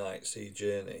this night sea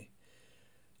journey.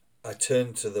 I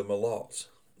turned to them a lot.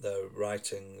 Their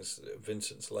writings,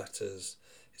 Vincent's letters,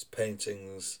 his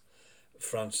paintings,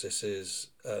 Francis's,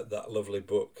 that lovely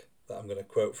book that I'm going to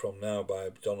quote from now by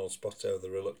Donald Spotto, The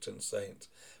Reluctant Saint,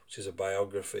 which is a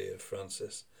biography of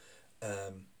Francis,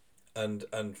 and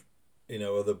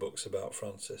other books about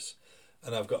Francis.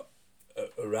 And I've got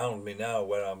around me now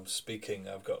where I'm speaking,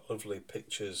 I've got lovely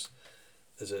pictures.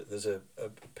 There's a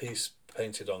piece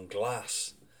painted on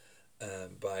glass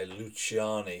by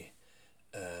Luciani,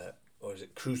 or is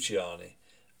it Cruciani,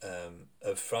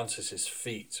 of Francis's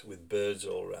feet with birds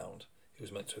all round. He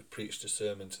was meant to have preached a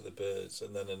sermon to the birds.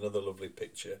 And then another lovely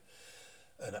picture,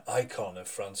 an icon of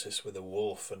Francis with a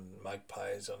wolf and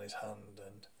magpies on his hand.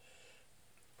 And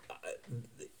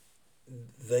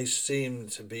they seem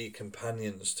to be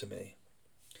companions to me.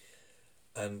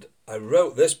 And I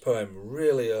wrote this poem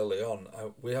really early on.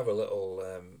 We have a little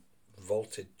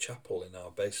vaulted chapel in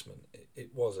our basement.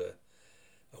 It was a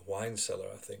wine cellar,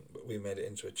 I think, but we made it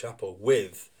into a chapel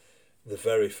with the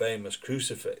very famous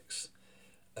crucifix,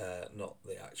 not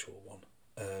the actual one,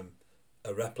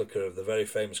 a replica of the very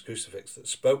famous crucifix that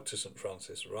spoke to St.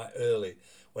 Francis right early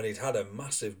when he'd had a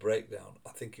massive breakdown. I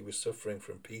think he was suffering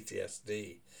from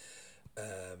PTSD.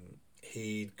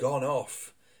 He'd gone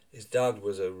off. His dad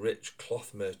was a rich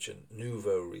cloth merchant,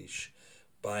 nouveau riche,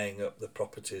 buying up the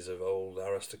properties of old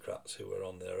aristocrats who were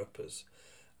on their uppers.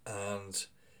 And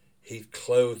he'd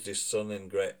clothed his son in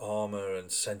great armour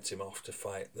and sent him off to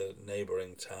fight the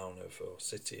neighbouring town or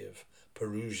city of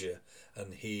Perugia.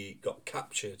 And he got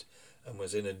captured and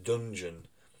was in a dungeon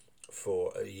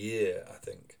for a year, I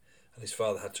think. And his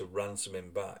father had to ransom him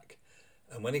back.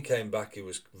 And when he came back, he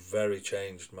was a very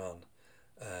changed man.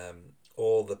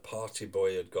 All the party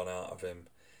boy had gone out of him.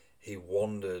 He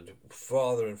wandered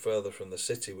farther and further from the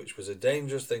city, which was a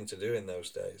dangerous thing to do in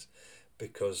those days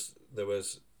because they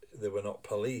were not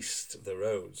policed, the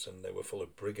roads, and they were full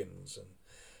of brigands and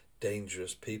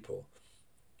dangerous people.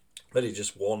 But he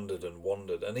just wandered and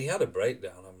wandered, and he had a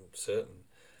breakdown, I'm certain.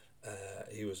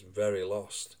 He was very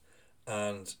lost.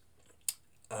 And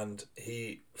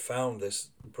he found this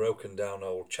broken down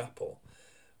old chapel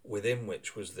within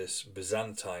which was this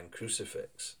Byzantine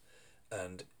crucifix,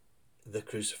 and the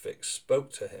crucifix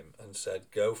spoke to him and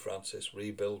said, "Go, Francis,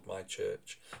 rebuild my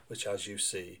church, which, as you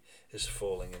see, is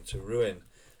falling into ruin."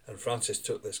 And Francis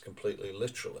took this completely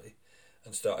literally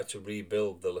and started to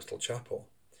rebuild the little chapel.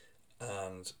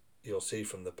 And you'll see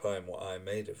from the poem what I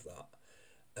made of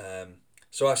that.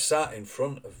 So I sat in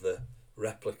front of the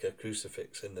replica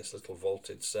crucifix in this little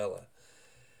vaulted cellar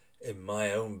in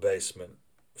my own basement,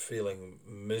 feeling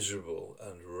miserable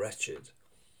and wretched.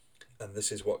 And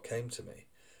this is what came to me.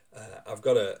 I've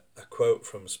got a quote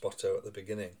from Spotto at the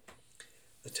beginning.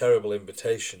 The terrible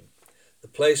invitation. The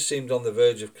place seemed on the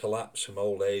verge of collapse from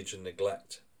old age and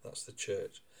neglect. That's the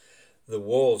church. The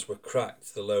walls were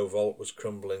cracked, the low vault was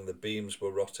crumbling, the beams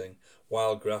were rotting,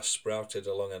 wild grass sprouted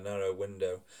along a narrow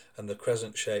window, and the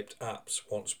crescent-shaped apse,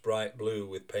 once bright blue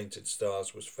with painted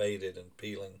stars, was faded and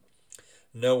peeling.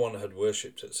 No one had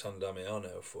worshipped at San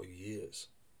Damiano for years.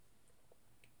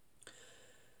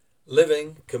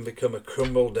 Living can become a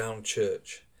crumbled-down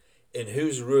church, in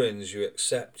whose ruins you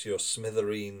accept your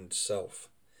smithereened self,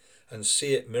 and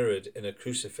see it mirrored in a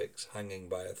crucifix hanging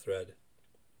by a thread.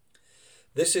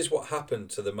 This is what happened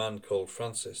to the man called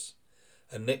Francis,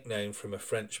 a nickname from a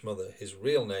French mother. His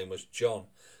real name was John,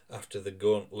 after the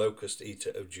gaunt locust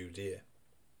eater of Judea.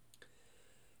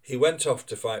 He went off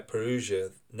to fight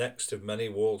Perusia, next of many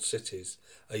walled cities,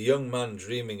 a young man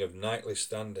dreaming of knightly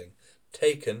standing,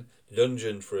 taken,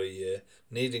 dungeoned for a year,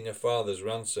 needing a father's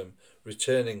ransom,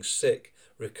 returning sick,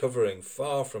 recovering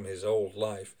far from his old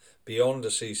life, beyond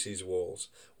Assisi's walls,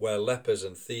 where lepers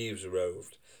and thieves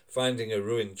roved, finding a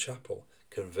ruined chapel,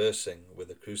 conversing with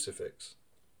a crucifix.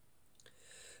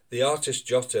 The artist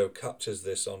Giotto captures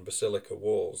this on basilica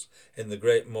walls in the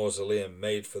great mausoleum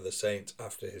made for the saint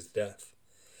after his death,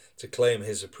 to claim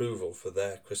his approval for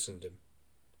their Christendom.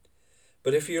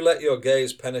 But if you let your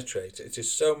gaze penetrate, it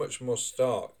is so much more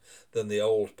stark than the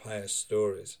old pious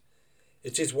stories.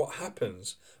 It is what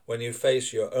happens when you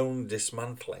face your own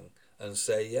dismantling and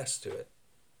say yes to it.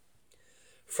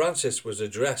 Francis was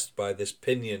addressed by this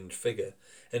pinioned figure,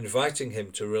 inviting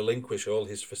him to relinquish all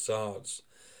his facades,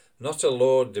 not a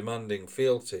lord demanding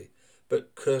fealty,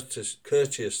 but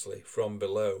courteously from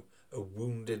below, a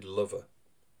wounded lover.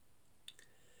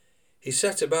 He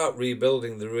set about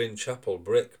rebuilding the ruined chapel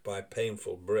brick by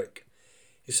painful brick.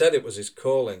 He said it was his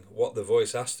calling, what the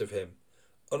voice asked of him,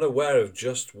 unaware of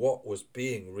just what was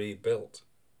being rebuilt.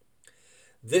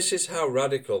 This is how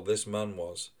radical this man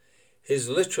was. His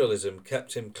literalism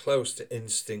kept him close to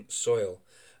instinct soil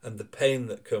and the pain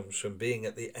that comes from being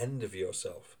at the end of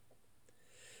yourself.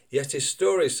 Yet his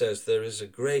story says there is a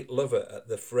great lover at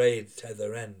the frayed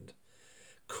tether end,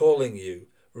 calling you,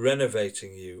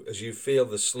 renovating you as you feel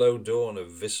the slow dawn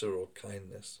of visceral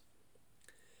kindness.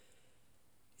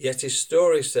 Yet his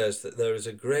story says that there is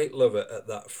a great lover at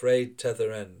that frayed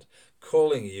tether end,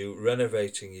 calling you,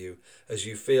 renovating you as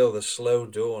you feel the slow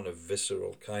dawn of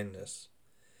visceral kindness.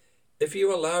 If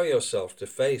you allow yourself to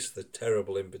face the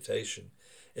terrible invitation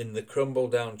in the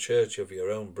crumble-down church of your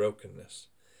own brokenness,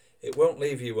 it won't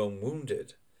leave you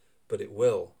unwounded, but it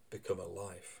will become a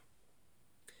life.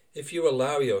 If you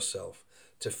allow yourself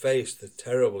to face the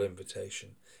terrible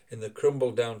invitation in the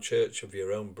crumbled-down church of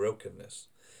your own brokenness,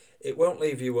 it won't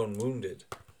leave you unwounded,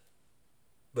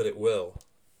 but it will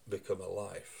become a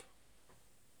life.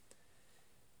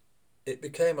 It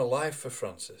became a life for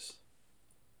Francis.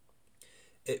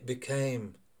 It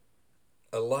became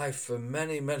a life for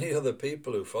many, many other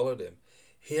people who followed him.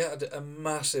 He had a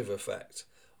massive effect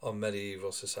on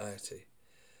medieval society.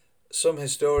 Some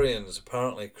historians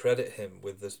apparently credit him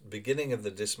with the beginning of the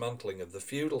dismantling of the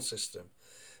feudal system,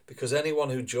 because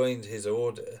anyone who joined his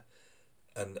order,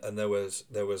 and there was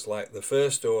like the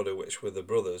first order, which were the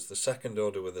brothers, the second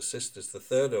order were the sisters, the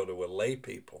third order were lay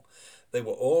people. They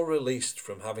were all released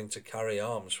from having to carry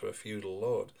arms for a feudal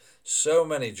lord. So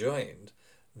many joined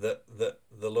that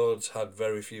the lords had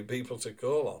very few people to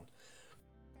call on.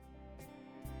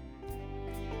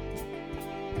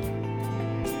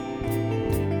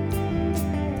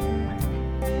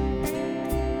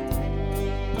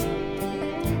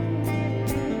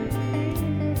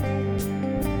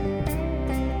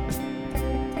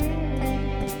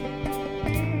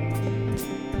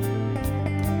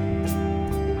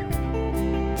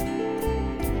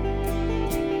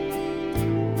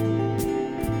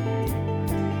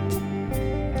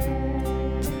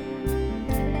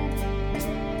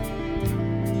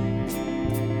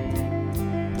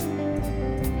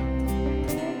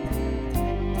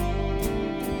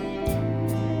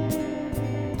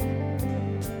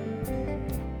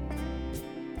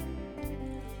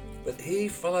 But he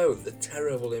followed the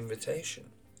terrible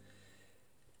invitation.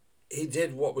 He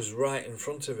did what was right in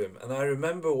front of him. And I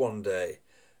remember one day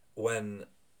when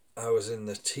I was in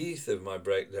the teeth of my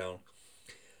breakdown,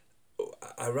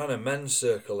 I ran a men's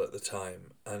circle at the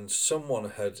time, and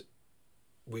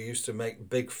we used to make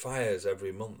big fires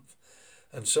every month,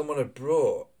 and someone had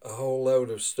brought a whole load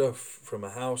of stuff from a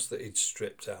house that he'd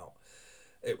stripped out.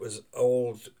 It was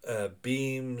old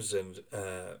beams and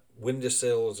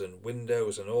windowsills and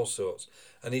windows and all sorts.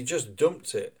 And he just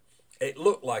dumped it. It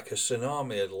looked like a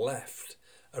tsunami had left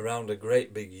around a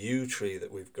great big yew tree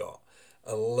that we've got.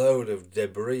 A load of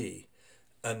debris.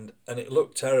 And it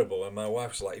looked terrible. And my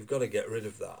wife was like, you've got to get rid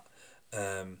of that.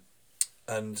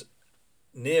 And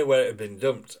near where it had been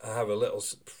dumped, I have a little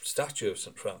statue of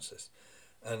St. Francis.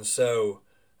 And so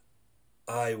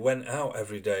I went out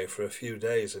every day for a few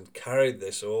days and carried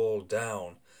this all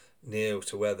down near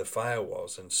to where the fire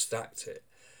was and stacked it.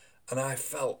 And I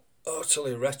felt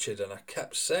utterly wretched, and I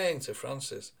kept saying to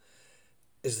Francis,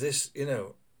 is this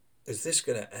going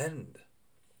to end?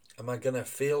 Am I going to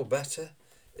feel better?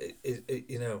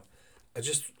 I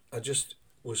just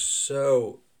was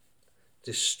so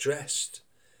distressed.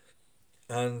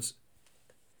 And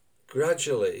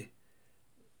gradually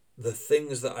the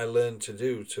things that I learned to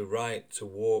do, to write, to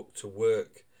walk, to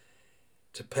work,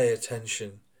 to pay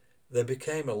attention, they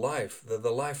became a life. They're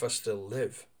the life I still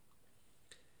live.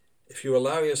 If you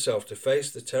allow yourself to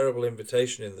face the terrible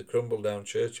invitation in the crumbled down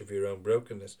church of your own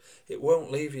brokenness, it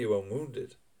won't leave you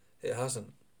unwounded. It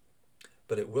hasn't.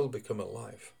 But it will become a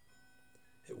life.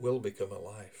 It will become a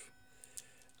life.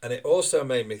 And it also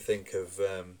made me think of,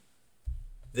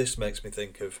 this makes me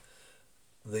think of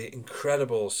the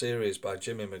incredible series by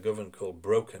Jimmy McGovern called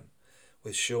Broken,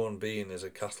 with Sean Bean as a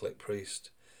Catholic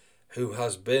priest, who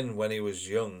has been, when he was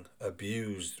young,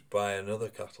 abused by another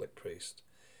Catholic priest.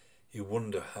 You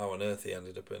wonder how on earth he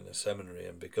ended up in a seminary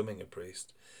and becoming a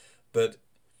priest. But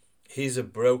he's a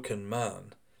broken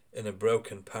man in a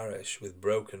broken parish with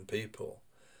broken people.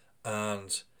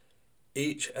 And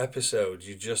each episode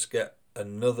you just get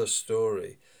another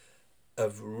story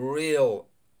of real...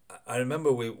 I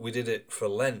remember we did it for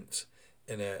Lent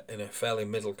in a fairly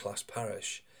middle class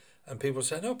parish, and people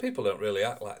say, no, people don't really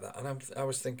act like that. And I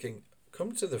was thinking,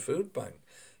 come to the food bank,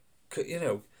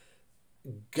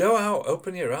 go out,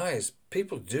 open your eyes.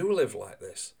 People do live like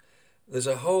this. There's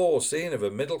a whole scene of a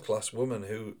middle class woman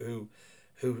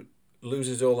who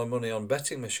loses all her money on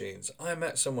betting machines. I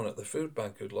met someone at the food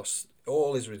bank who'd lost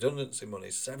all his redundancy money,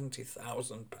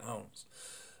 £70,000,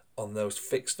 on those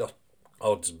fixed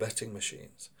odds betting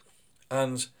machines.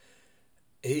 And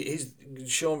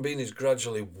Sean Bean is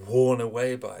gradually worn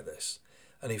away by this,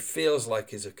 and he feels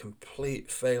like he's a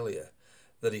complete failure,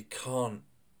 that he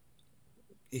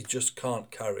just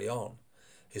can't carry on.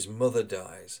 His mother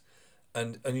dies,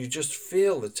 and you just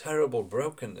feel the terrible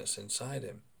brokenness inside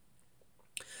him.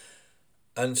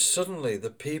 And suddenly the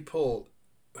people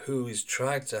who he's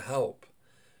tried to help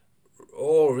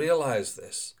all realise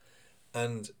this.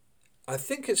 And I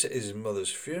think it's at his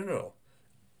mother's funeral.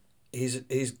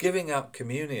 He's giving out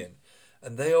communion,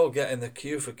 and they all get in the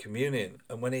queue for communion.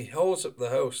 And when he holds up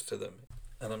the host to them,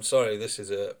 and I'm sorry, this is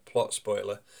a plot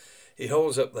spoiler, he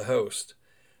holds up the host,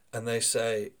 and they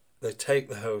take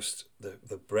the host,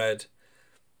 the bread,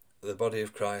 the body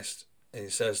of Christ, and he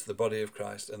says, the body of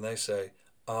Christ, and they say,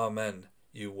 Amen,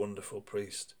 you wonderful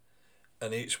priest.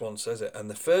 And each one says it. And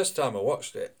the first time I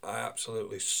watched it, I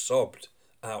absolutely sobbed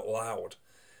out loud.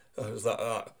 I was like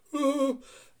that.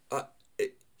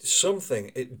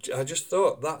 I just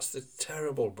thought, that's the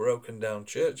terrible broken down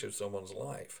church of someone's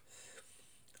life.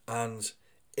 And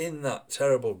in that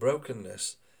terrible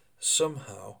brokenness,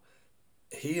 somehow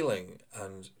healing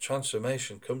and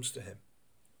transformation comes to him.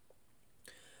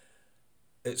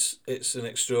 It's an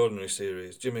extraordinary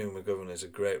series. Jimmy McGovern is a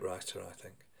great writer, I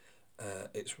think.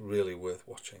 It's really worth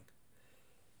watching.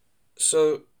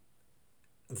 So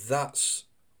that's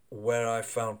where I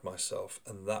found myself,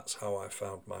 and that's how I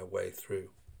found my way through.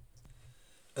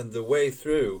 And the way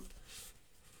through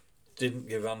didn't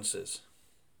give answers.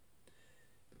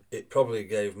 It probably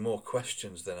gave more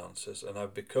questions than answers, and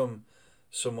I've become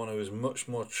someone who is much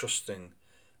more trusting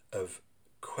of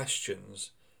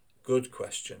questions, good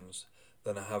questions,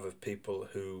 than I have of people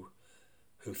who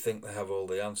think they have all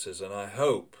the answers. And I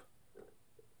hope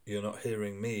you're not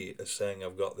hearing me as saying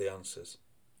I've got the answers.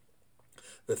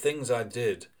 The things I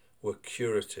did were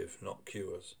curative, not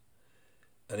cures.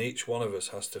 And each one of us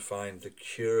has to find the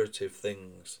curative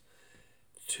things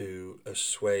to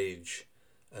assuage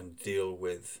and deal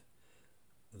with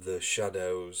the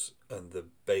shadows and the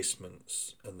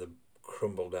basements and the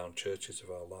crumble down churches of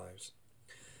our lives.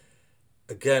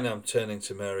 Again, I'm turning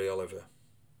to Mary Oliver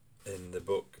in the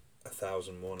book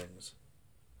 1,000 Mornings.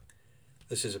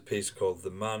 This is a piece called The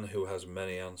Man Who Has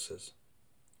Many Answers.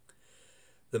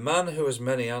 The man who has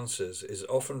many answers is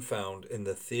often found in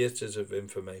the theatres of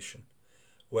information,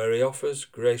 where he offers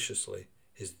graciously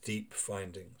his deep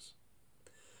findings,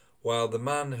 while the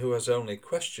man who has only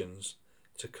questions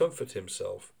to comfort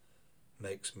himself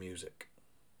makes music.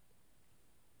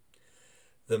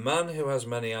 The man who has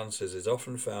many answers is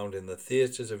often found in the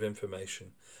theatres of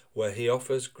information, where he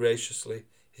offers graciously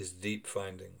his deep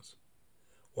findings,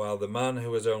 while the man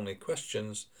who has only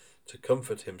questions to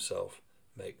comfort himself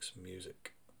makes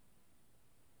music.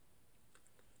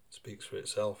 Speaks for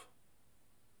itself.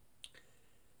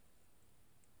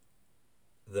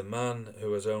 The man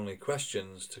who has only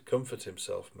questions to comfort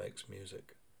himself makes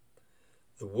music.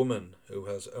 The woman who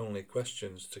has only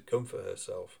questions to comfort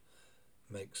herself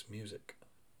makes music.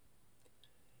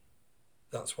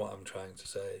 That's what I'm trying to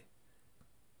say.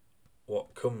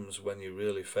 What comes when you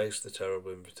really face the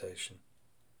terrible invitation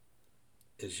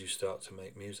is you start to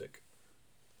make music.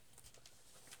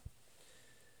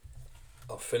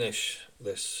 I'll finish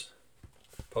this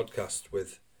podcast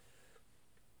with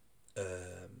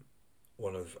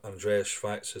one of Andreas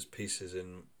Schweitzer's pieces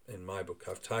in in my book.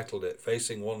 I've titled it,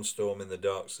 Facing One Storm in the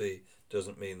Dark Sea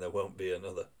Doesn't Mean There Won't Be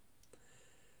Another.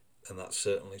 And that's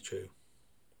certainly true.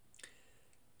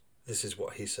 This is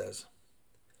what he says.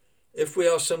 If we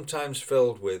are sometimes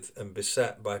filled with and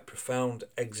beset by profound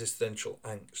existential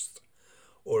angst,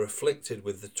 or afflicted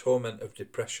with the torment of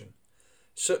depression,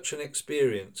 such an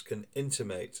experience can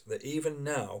intimate that even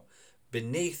now,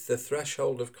 beneath the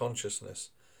threshold of consciousness,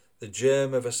 the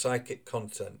germ of a psychic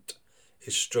content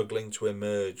is struggling to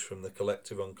emerge from the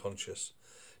collective unconscious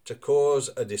to cause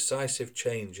a decisive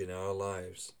change in our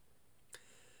lives.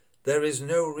 There is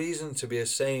no reason to be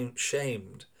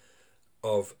ashamed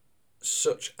of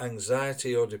such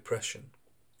anxiety or depression.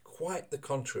 Quite the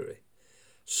contrary.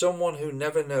 Someone who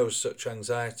never knows such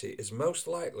anxiety is most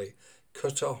likely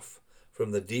cut off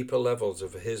from the deeper levels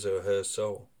of his or her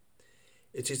soul.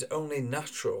 It is only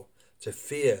natural to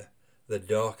fear the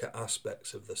darker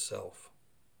aspects of the self.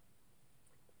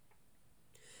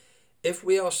 If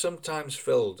we are sometimes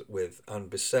filled with and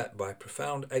beset by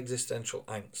profound existential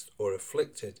angst or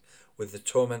afflicted with the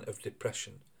torment of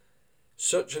depression,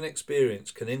 such an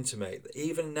experience can intimate that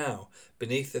even now,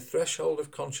 beneath the threshold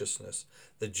of consciousness,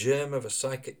 the germ of a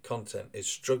psychic content is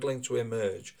struggling to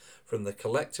emerge from the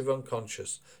collective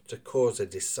unconscious to cause a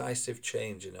decisive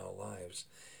change in our lives.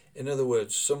 In other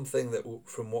words, something that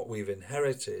from what we've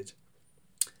inherited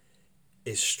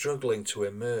is struggling to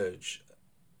emerge,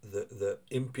 the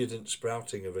impudent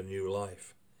sprouting of a new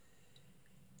life.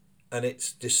 And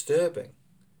it's disturbing.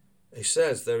 He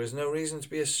says there is no reason to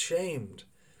be ashamed.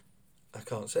 I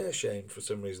can't say ashamed for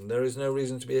some reason. There is no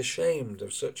reason to be ashamed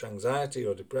of such anxiety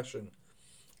or depression.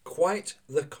 Quite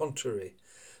the contrary.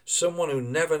 Someone who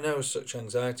never knows such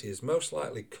anxiety is most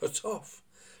likely cut off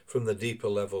from the deeper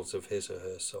levels of his or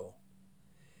her soul.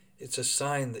 It's a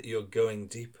sign that you're going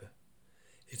deeper.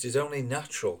 It is only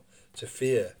natural to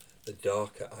fear the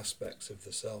darker aspects of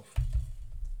the self.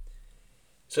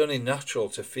 It's only natural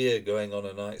to fear going on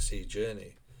a night sea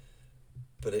journey,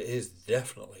 but it is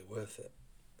definitely worth it.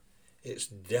 It's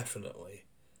definitely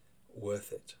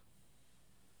worth it.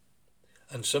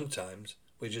 And sometimes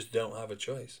we just don't have a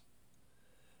choice.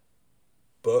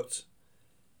 But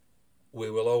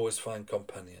we will always find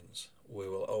companions. We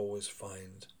will always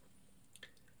find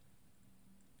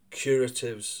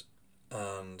curatives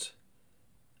and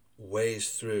ways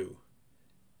through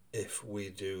if we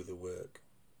do the work.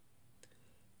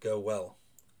 Go well,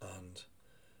 and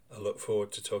I look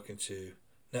forward to talking to you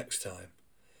next time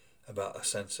about a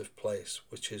sense of place,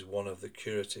 which is one of the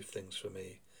curative things for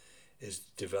me, is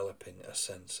developing a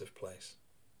sense of place.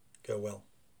 Go well.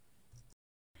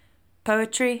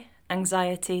 Poetry,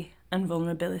 anxiety, and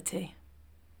vulnerability.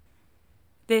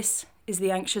 This is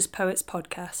the Anxious Poets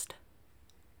Podcast.